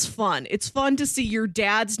think that's fun. It's fun to see your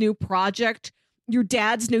dad's new project, your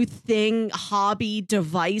dad's new thing, hobby,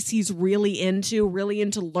 device he's really into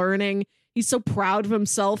learning. He's so proud of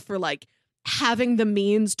himself for having the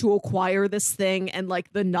means to acquire this thing and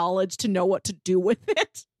the knowledge to know what to do with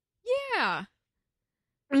it. Yeah.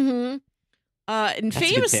 Mm-hmm. And that's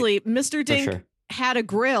famously, Mr. Dink had a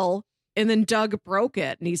grill and then Doug broke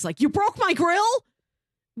it. And he's like, you broke my grill?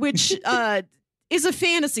 Which is a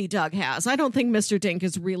fantasy Doug has. I don't think Mr. Dink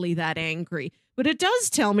is really that angry. But it does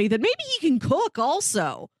tell me that maybe he can cook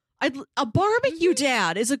also. A barbecue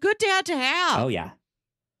dad is a good dad to have. Oh, yeah.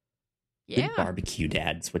 Good barbecue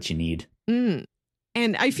dad's what you need. And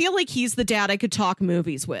I feel like he's the dad I could talk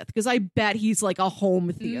movies with, because I bet he's a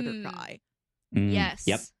home theater guy. Yes.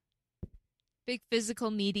 Yep. Big physical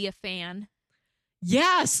media fan.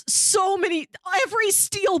 Yes. So many. Every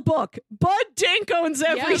steel book. Bud Dink owns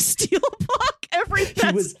every steel book. Every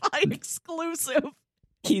Best Buy exclusive.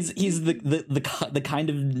 He's the kind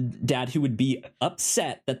of dad who would be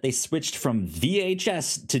upset that they switched from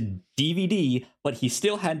VHS to DVD, but he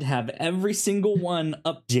still had to have every single one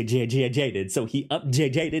updated. So he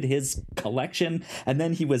updated his collection, and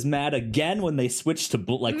then he was mad again when they switched to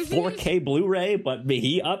 4K Blu-ray, but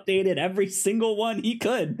he updated every single one he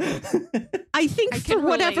could. I think for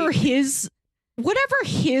whatever his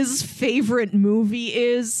favorite movie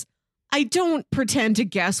is, I don't pretend to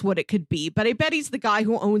guess what it could be, but I bet he's the guy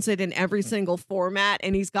who owns it in every single format,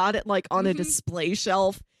 and he's got it on a display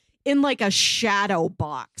shelf in like a shadow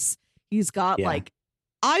box. He's got like,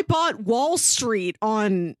 I bought Wall Street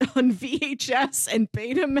on VHS and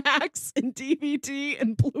Betamax and DVD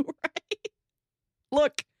and Blu-ray.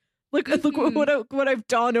 Look what I've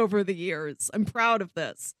done over the years. I'm proud of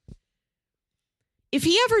this. If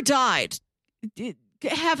he ever died,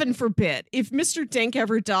 heaven forbid, if Mr. Dink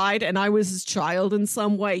ever died and I was his child in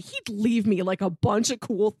some way, he'd leave me like a bunch of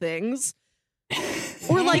cool things.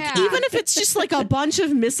 Or like, even if it's just like a bunch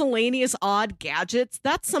of miscellaneous odd gadgets,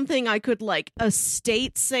 that's something I could like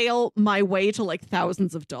estate sale my way to like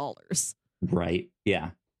thousands of dollars. Right.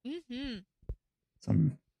 Yeah.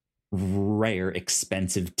 Some rare,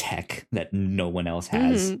 expensive tech that no one else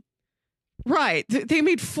has. Right. They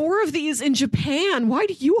made 4 of these in Japan. Why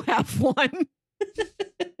do you have one?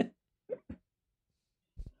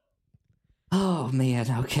 Oh, man.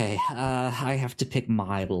 Okay. I have to pick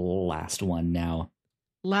my last one now.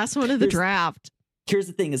 Last one of the draft. Here's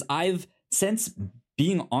the thing is since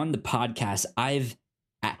being on the podcast, I've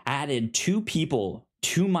added 2 people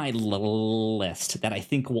to my list that I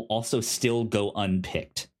think will also still go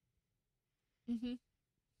unpicked.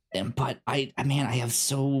 But I have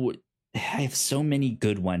so many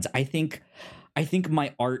good ones. I think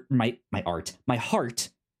my heart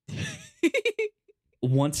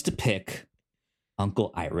wants to pick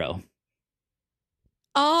Uncle Iroh.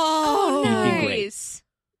 Oh, nice.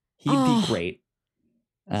 He'd be great.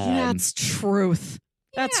 That's truth.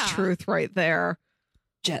 That's truth right there.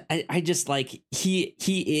 I just like he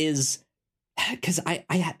is, because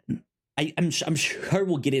I'm sure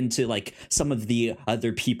we'll get into like some of the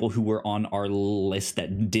other people who were on our list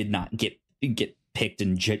that did not get picked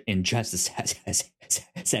in just a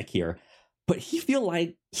sec here. But he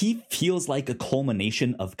feels like a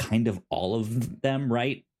culmination of kind of all of them,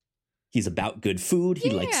 right? He's about good food. He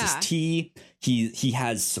likes his tea. He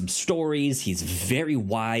has some stories. He's very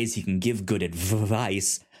wise. He can give good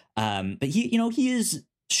advice. But he is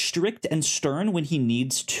strict and stern when he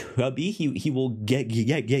needs to be. He will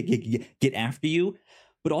get after you.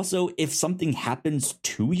 But also, if something happens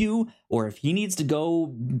to you, or if he needs to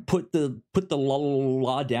go put the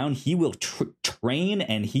law down, he will train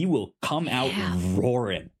and he will come out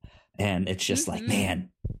roaring. And it's just like, man,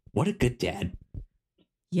 what a good dad.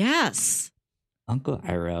 Yes. Uncle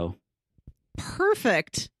Iroh.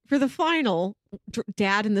 Perfect for the final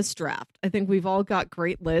dad in this draft. I think we've all got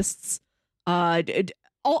great lists.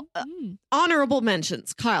 Honorable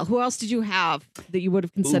mentions. Kyle, who else did you have that you would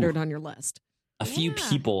have considered on your list? A few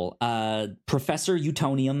people. Professor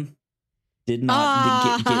Utonium did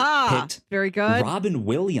not get picked. Very good. Robin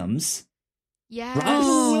Williams. Yeah. Robin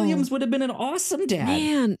Williams would have been an awesome dad.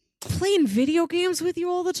 Man, playing video games with you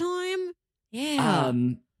all the time? Yeah.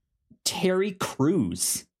 Terry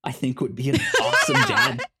Crews, I think, would be an awesome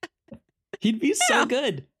dad. He'd be so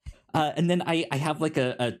good. And then I have like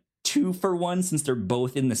a 2-for-1 since they're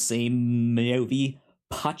both in the same movie.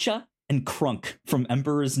 Pacha and Krunk from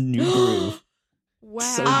Emperor's New Groove. Wow.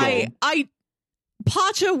 So good.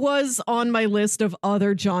 Pacha was on my list of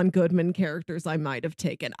other John Goodman characters I might have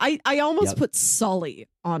taken. I almost put Sully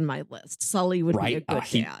on my list. Sully would be a good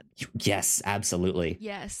dad. Yes, absolutely.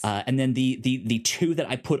 Yes. And then the 2 that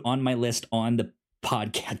I put on my list on the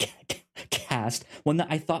podcast, one that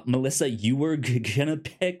I thought, Melissa, you were gonna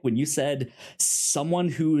pick when you said someone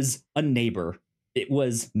who's a neighbor. It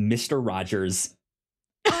was Mr. Rogers.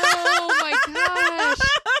 Oh my gosh.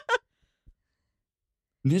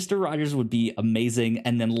 Mr. Rogers would be amazing.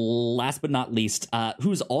 And then last but not least,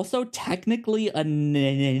 who's also technically a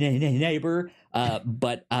neighbor,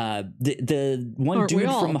 but the one dude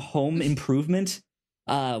from Home Improvement,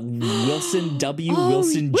 Wilson W.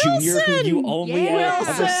 Wilson Jr., who you only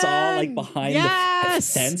ever saw like behind the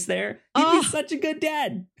fence there. He'd be such a good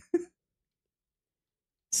dad.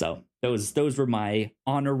 So those were my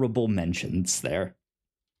honorable mentions there.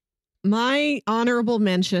 My honorable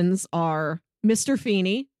mentions are Mr.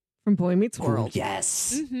 Feeney from Boy Meets World. Oh,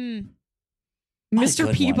 yes.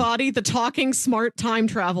 Mr. Peabody, the talking smart time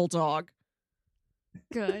travel dog.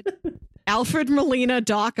 Good. Alfred Molina,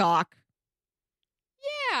 Doc Ock.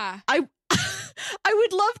 Yeah. I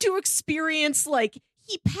would love to experience, like,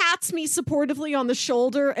 he pats me supportively on the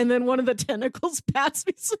shoulder and then one of the tentacles pats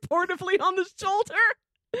me supportively on the shoulder.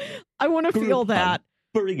 I want to feel that.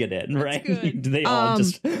 Bring it in, right? Good. They all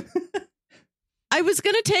just... I was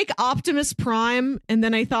going to take Optimus Prime, and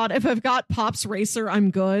then I thought, if I've got Pops Racer,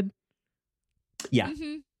 I'm good. Yeah.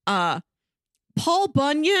 Paul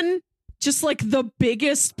Bunyan, just like the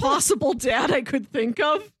biggest possible dad I could think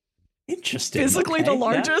of. Interesting. Physically the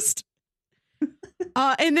largest.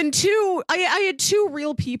 Yeah. And then I had 2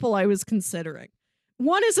 real people I was considering.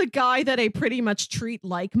 One is a guy that I pretty much treat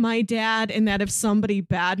like my dad, and that if somebody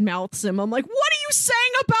badmouths him, I'm like, what are you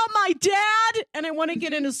saying about my dad? And I want to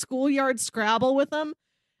get in a schoolyard Scrabble with him.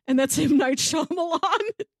 And that's M. Night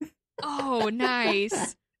Shyamalan. Oh,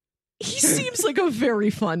 nice. He seems like a very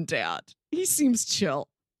fun dad. He seems chill.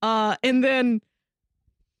 And then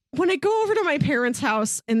when I go over to my parents'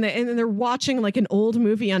 house and they're watching like an old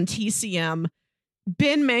movie on TCM,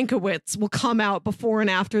 Ben Mankiewicz will come out before and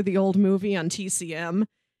after the old movie on TCM,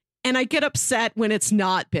 and I get upset when it's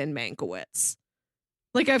not Ben Mankiewicz.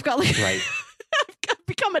 Like I've right. I've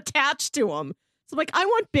become attached to him. So like I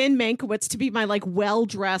want Ben Mankiewicz to be my like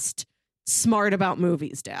well-dressed, smart about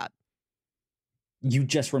movies dad. You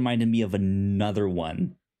just reminded me of another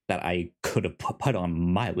one that I could have put on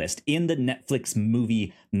my list. In the Netflix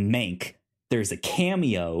movie Mank, there's a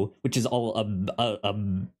cameo, which is all about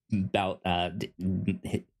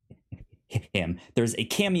him. There's a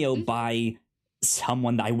cameo by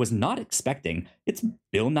someone that I was not expecting. It's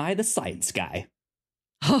Bill Nye the Science Guy.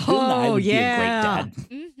 Oh, Bill Nye would yeah. be a great dad.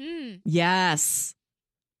 Mm-hmm. Yes.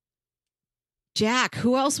 Jack,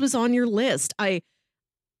 who else was on your list? I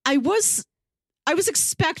was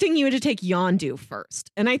expecting you to take Yondu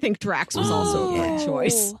first, and I think Drax was also a good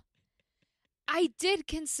choice. I did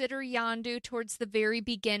consider Yondu towards the very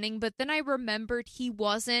beginning, but then I remembered he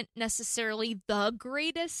wasn't necessarily the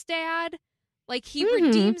greatest dad. Like, he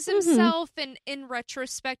redeems himself, and in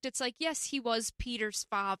retrospect, it's like, yes, he was Peter's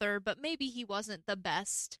father, but maybe he wasn't the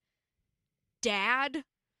best dad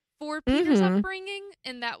for Peter's upbringing,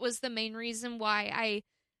 and that was the main reason why I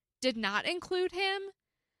did not include him.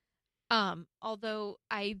 Although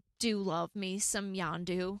I do love me some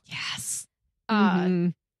Yondu. Yes.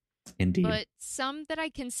 Indeed. But some that I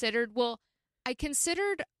considered, I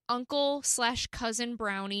considered Uncle/Cousin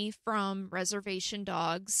Brownie from Reservation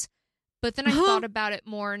Dogs, but then I thought about it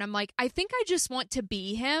more, and I'm like, I think I just want to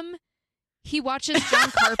be him. He watches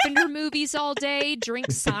John Carpenter movies all day,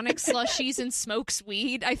 drinks Sonic slushies, and smokes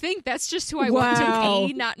weed. I think that's just who I want to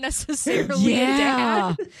be, not necessarily a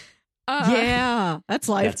dad. Yeah, that's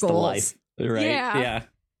life That's goals. the life, right? Yeah.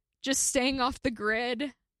 Just staying off the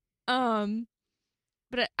grid.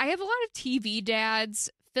 But I have a lot of TV dads.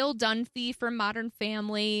 Phil Dunphy from Modern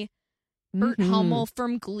Family, Burt Hummel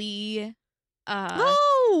from Glee.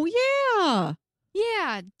 Oh,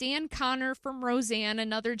 yeah. Dan Connor from Roseanne,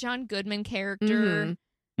 another John Goodman character.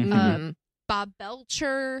 Bob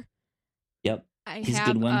Belcher. Yep. He's a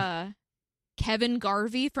good one. Kevin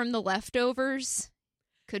Garvey from The Leftovers.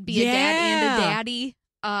 Could be a dad and a daddy.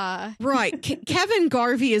 Right. Kevin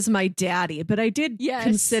Garvey is my daddy, but I did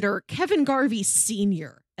consider Kevin Garvey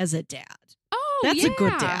Sr. as a dad. Oh, that's a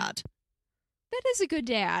good dad. That is a good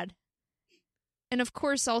dad. And of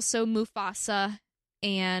course, also Mufasa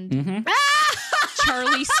and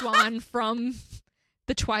Charlie Swan from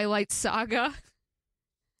the Twilight Saga.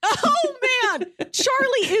 Oh, man.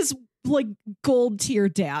 Charlie is like gold tier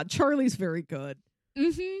dad. Charlie's very good.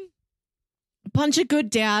 Bunch of good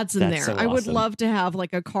dads in there. So I would awesome. love to have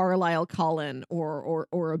like a Carlisle Cullen or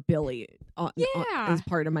a Billy as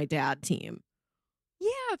part of my dad team.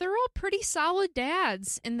 Yeah, they're all pretty solid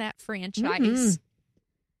dads in that franchise.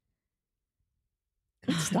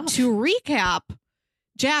 Good stuff. To recap,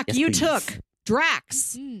 Jack, Yes, you please. took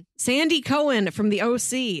Drax, Sandy Cohen from the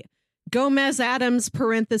OC, Gomez Adams (the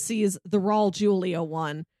Raul Julia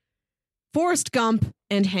one), Forrest Gump,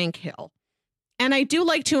 and Hank Hill. And I do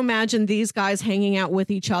like to imagine these guys hanging out with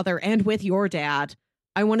each other and with your dad.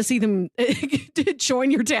 I want to see them join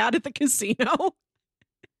your dad at the casino.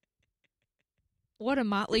 What a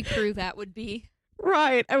motley crew that would be.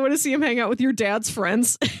 Right. I want to see him hang out with your dad's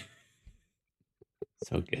friends.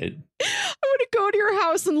 So good. I want to go to your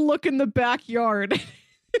house and look in the backyard.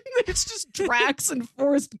 It's just Drax and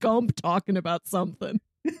Forrest Gump talking about something.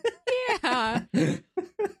 Yeah.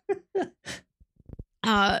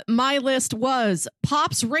 My list was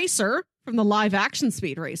Pops Racer from the live action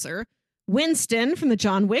Speed Racer, Winston from the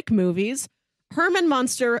John Wick movies, Herman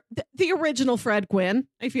Munster, the original Fred Gwynn.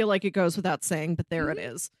 I feel like it goes without saying, but there it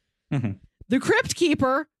is. The Crypt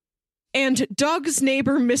Keeper, and Doug's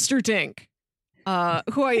neighbor, Mr. Dink,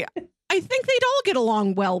 who I think they'd all get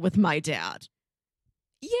along well with my dad.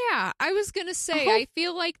 Yeah, I was going to say, I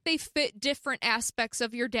feel like they fit different aspects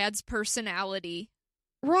of your dad's personality.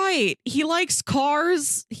 Right. He likes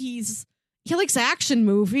cars. He likes action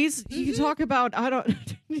movies. You can talk about,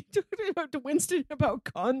 to Winston about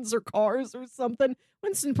guns or cars or something.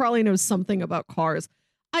 Winston probably knows something about cars.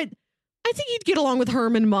 I think he'd get along with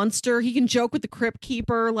Herman Munster. He can joke with the Crypt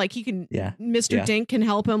Keeper. Like he can, Mr. Dink can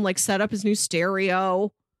help him like set up his new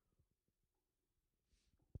stereo.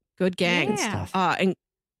 Good gang. Yeah. And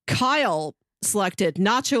Kyle, selected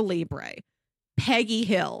Nacho Libre, Peggy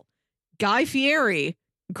Hill, Guy Fieri,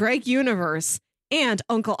 Greg Universe, and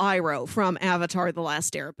Uncle Iroh from Avatar: The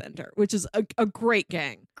Last Airbender, which is a great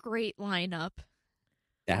gang. Great lineup.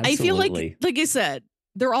 Absolutely. I feel like I said,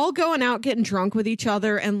 they're all going out getting drunk with each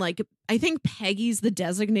other, and like I think Peggy's the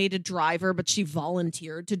designated driver, but she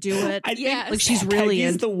volunteered to do it. I think like she's really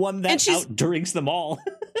Peggy's the one that outdrinks them all.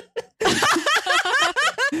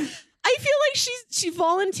 I feel like she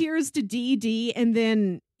volunteers to DD and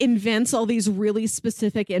then invents all these really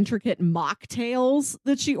specific, intricate mocktails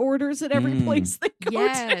that she orders at every place they go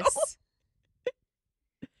to.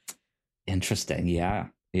 Interesting. Yeah.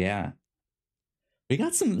 We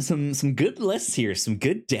got some good lists here. Some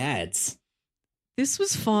good dads. This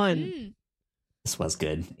was fun. This was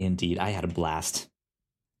good indeed. I had a blast.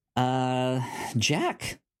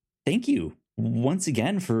 Jack, thank you once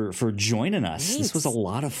again for joining us. Thanks. This was a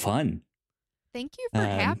lot of fun. Thank you for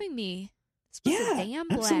having me. This was a damn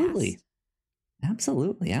blast.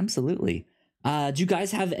 Absolutely. Do you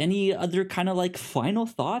guys have any other kind of like final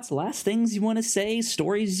thoughts, last things you want to say,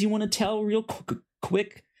 stories you want to tell, real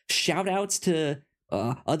quick shout outs to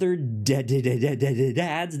other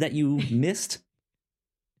dads that you missed?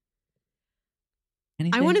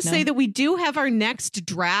 Anything? I want to say that we do have our next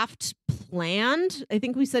draft planned. I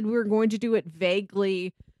think we said we were going to do it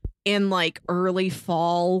vaguely in like early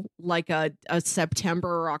fall, like a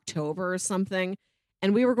September or October or something.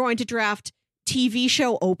 And we were going to draft TV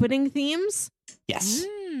show opening themes. Yes.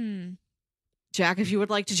 Jack, if you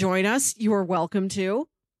would like to join us, you are welcome to.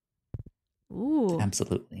 Ooh.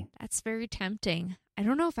 Absolutely. That's very tempting. I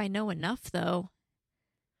don't know if I know enough, though.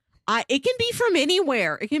 It can be from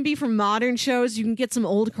anywhere. It can be from modern shows. You can get some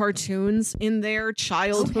old cartoons in there,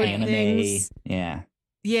 childhood things. Yeah.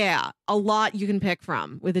 Yeah, a lot you can pick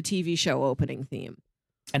from with a TV show opening theme.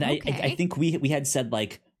 And I think we had said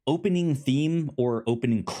like opening theme or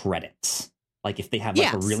opening credits. Like if they have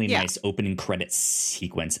like a really nice opening credits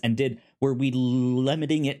sequence. And were we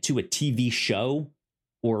limiting it to a TV show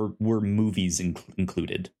or were movies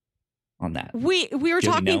included on that? We were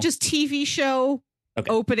talking just TV show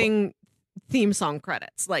opening theme song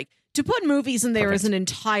credits. Like to put movies in there is an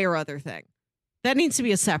entire other thing. That needs to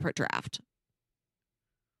be a separate draft.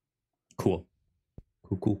 Cool.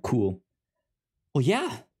 Well,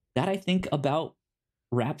 yeah, that I think about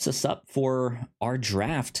wraps us up for our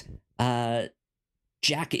draft.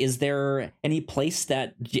 Jack, is there any place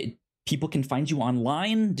that people can find you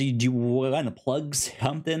online? Do you want to plug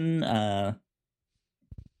something?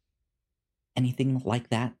 Anything like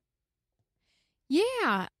that?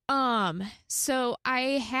 Yeah. So I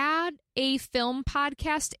had a film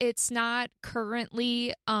podcast. It's not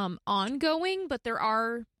currently ongoing, but there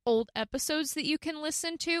are old episodes that you can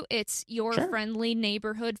listen to. It's Your Friendly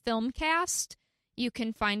Neighborhood Filmcast. You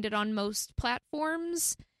can find it on most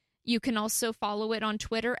platforms. You can also follow it on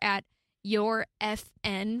Twitter at Your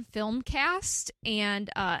FN Filmcast. And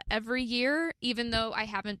every year, even though I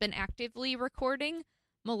haven't been actively recording,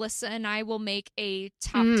 Melissa and I will make a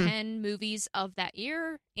top 10 movies of that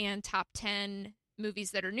year and top 10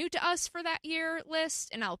 movies that are new to us for that year list,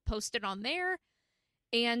 and I'll post it on there.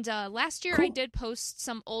 And last year I did post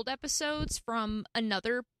some old episodes from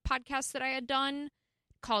another podcast that I had done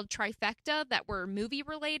called Trifecta that were movie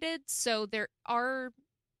related. So there are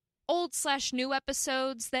old/new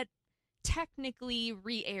episodes that technically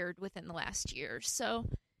re-aired within the last year. So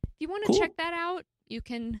if you want to check that out, you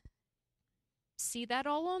can see that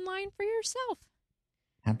all online for yourself.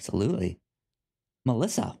 Absolutely.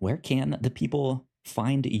 Melissa, where can the people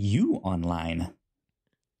find you online?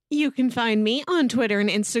 You can find me on Twitter and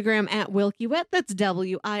Instagram at WilkyWit. That's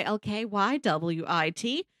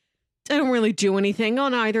WILKYWIT. I don't really do anything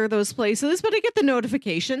on either of those places, but I get the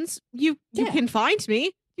notifications. You can find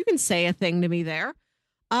me. You can say a thing to me there.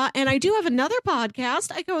 And I do have another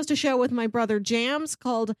podcast. I host a show with my brother Jams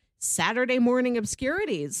called Saturday Morning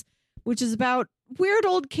Obscurities, which is about weird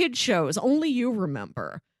old kid shows only you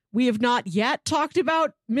remember. We have not yet talked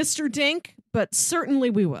about Mr. Dink, but certainly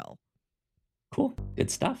we will. Cool. Good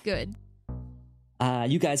stuff. Good.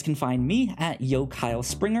 You guys can find me at Yo Kyle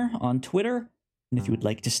Springer on Twitter. And if you would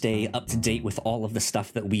like to stay up to date with all of the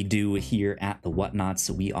stuff that we do here at The Whatnots,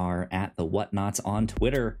 we are at The Whatnots on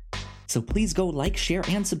Twitter. So please go like, share,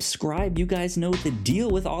 and subscribe. You guys know the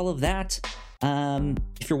deal with all of that.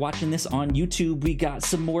 If you're watching this on YouTube, we got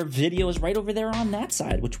some more videos right over there on that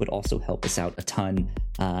side, which would also help us out a ton.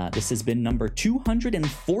 This has been number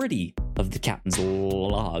 240 of the Captain's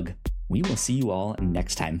Log. We will see you all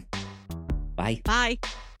next time. Bye. Bye.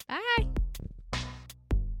 Bye.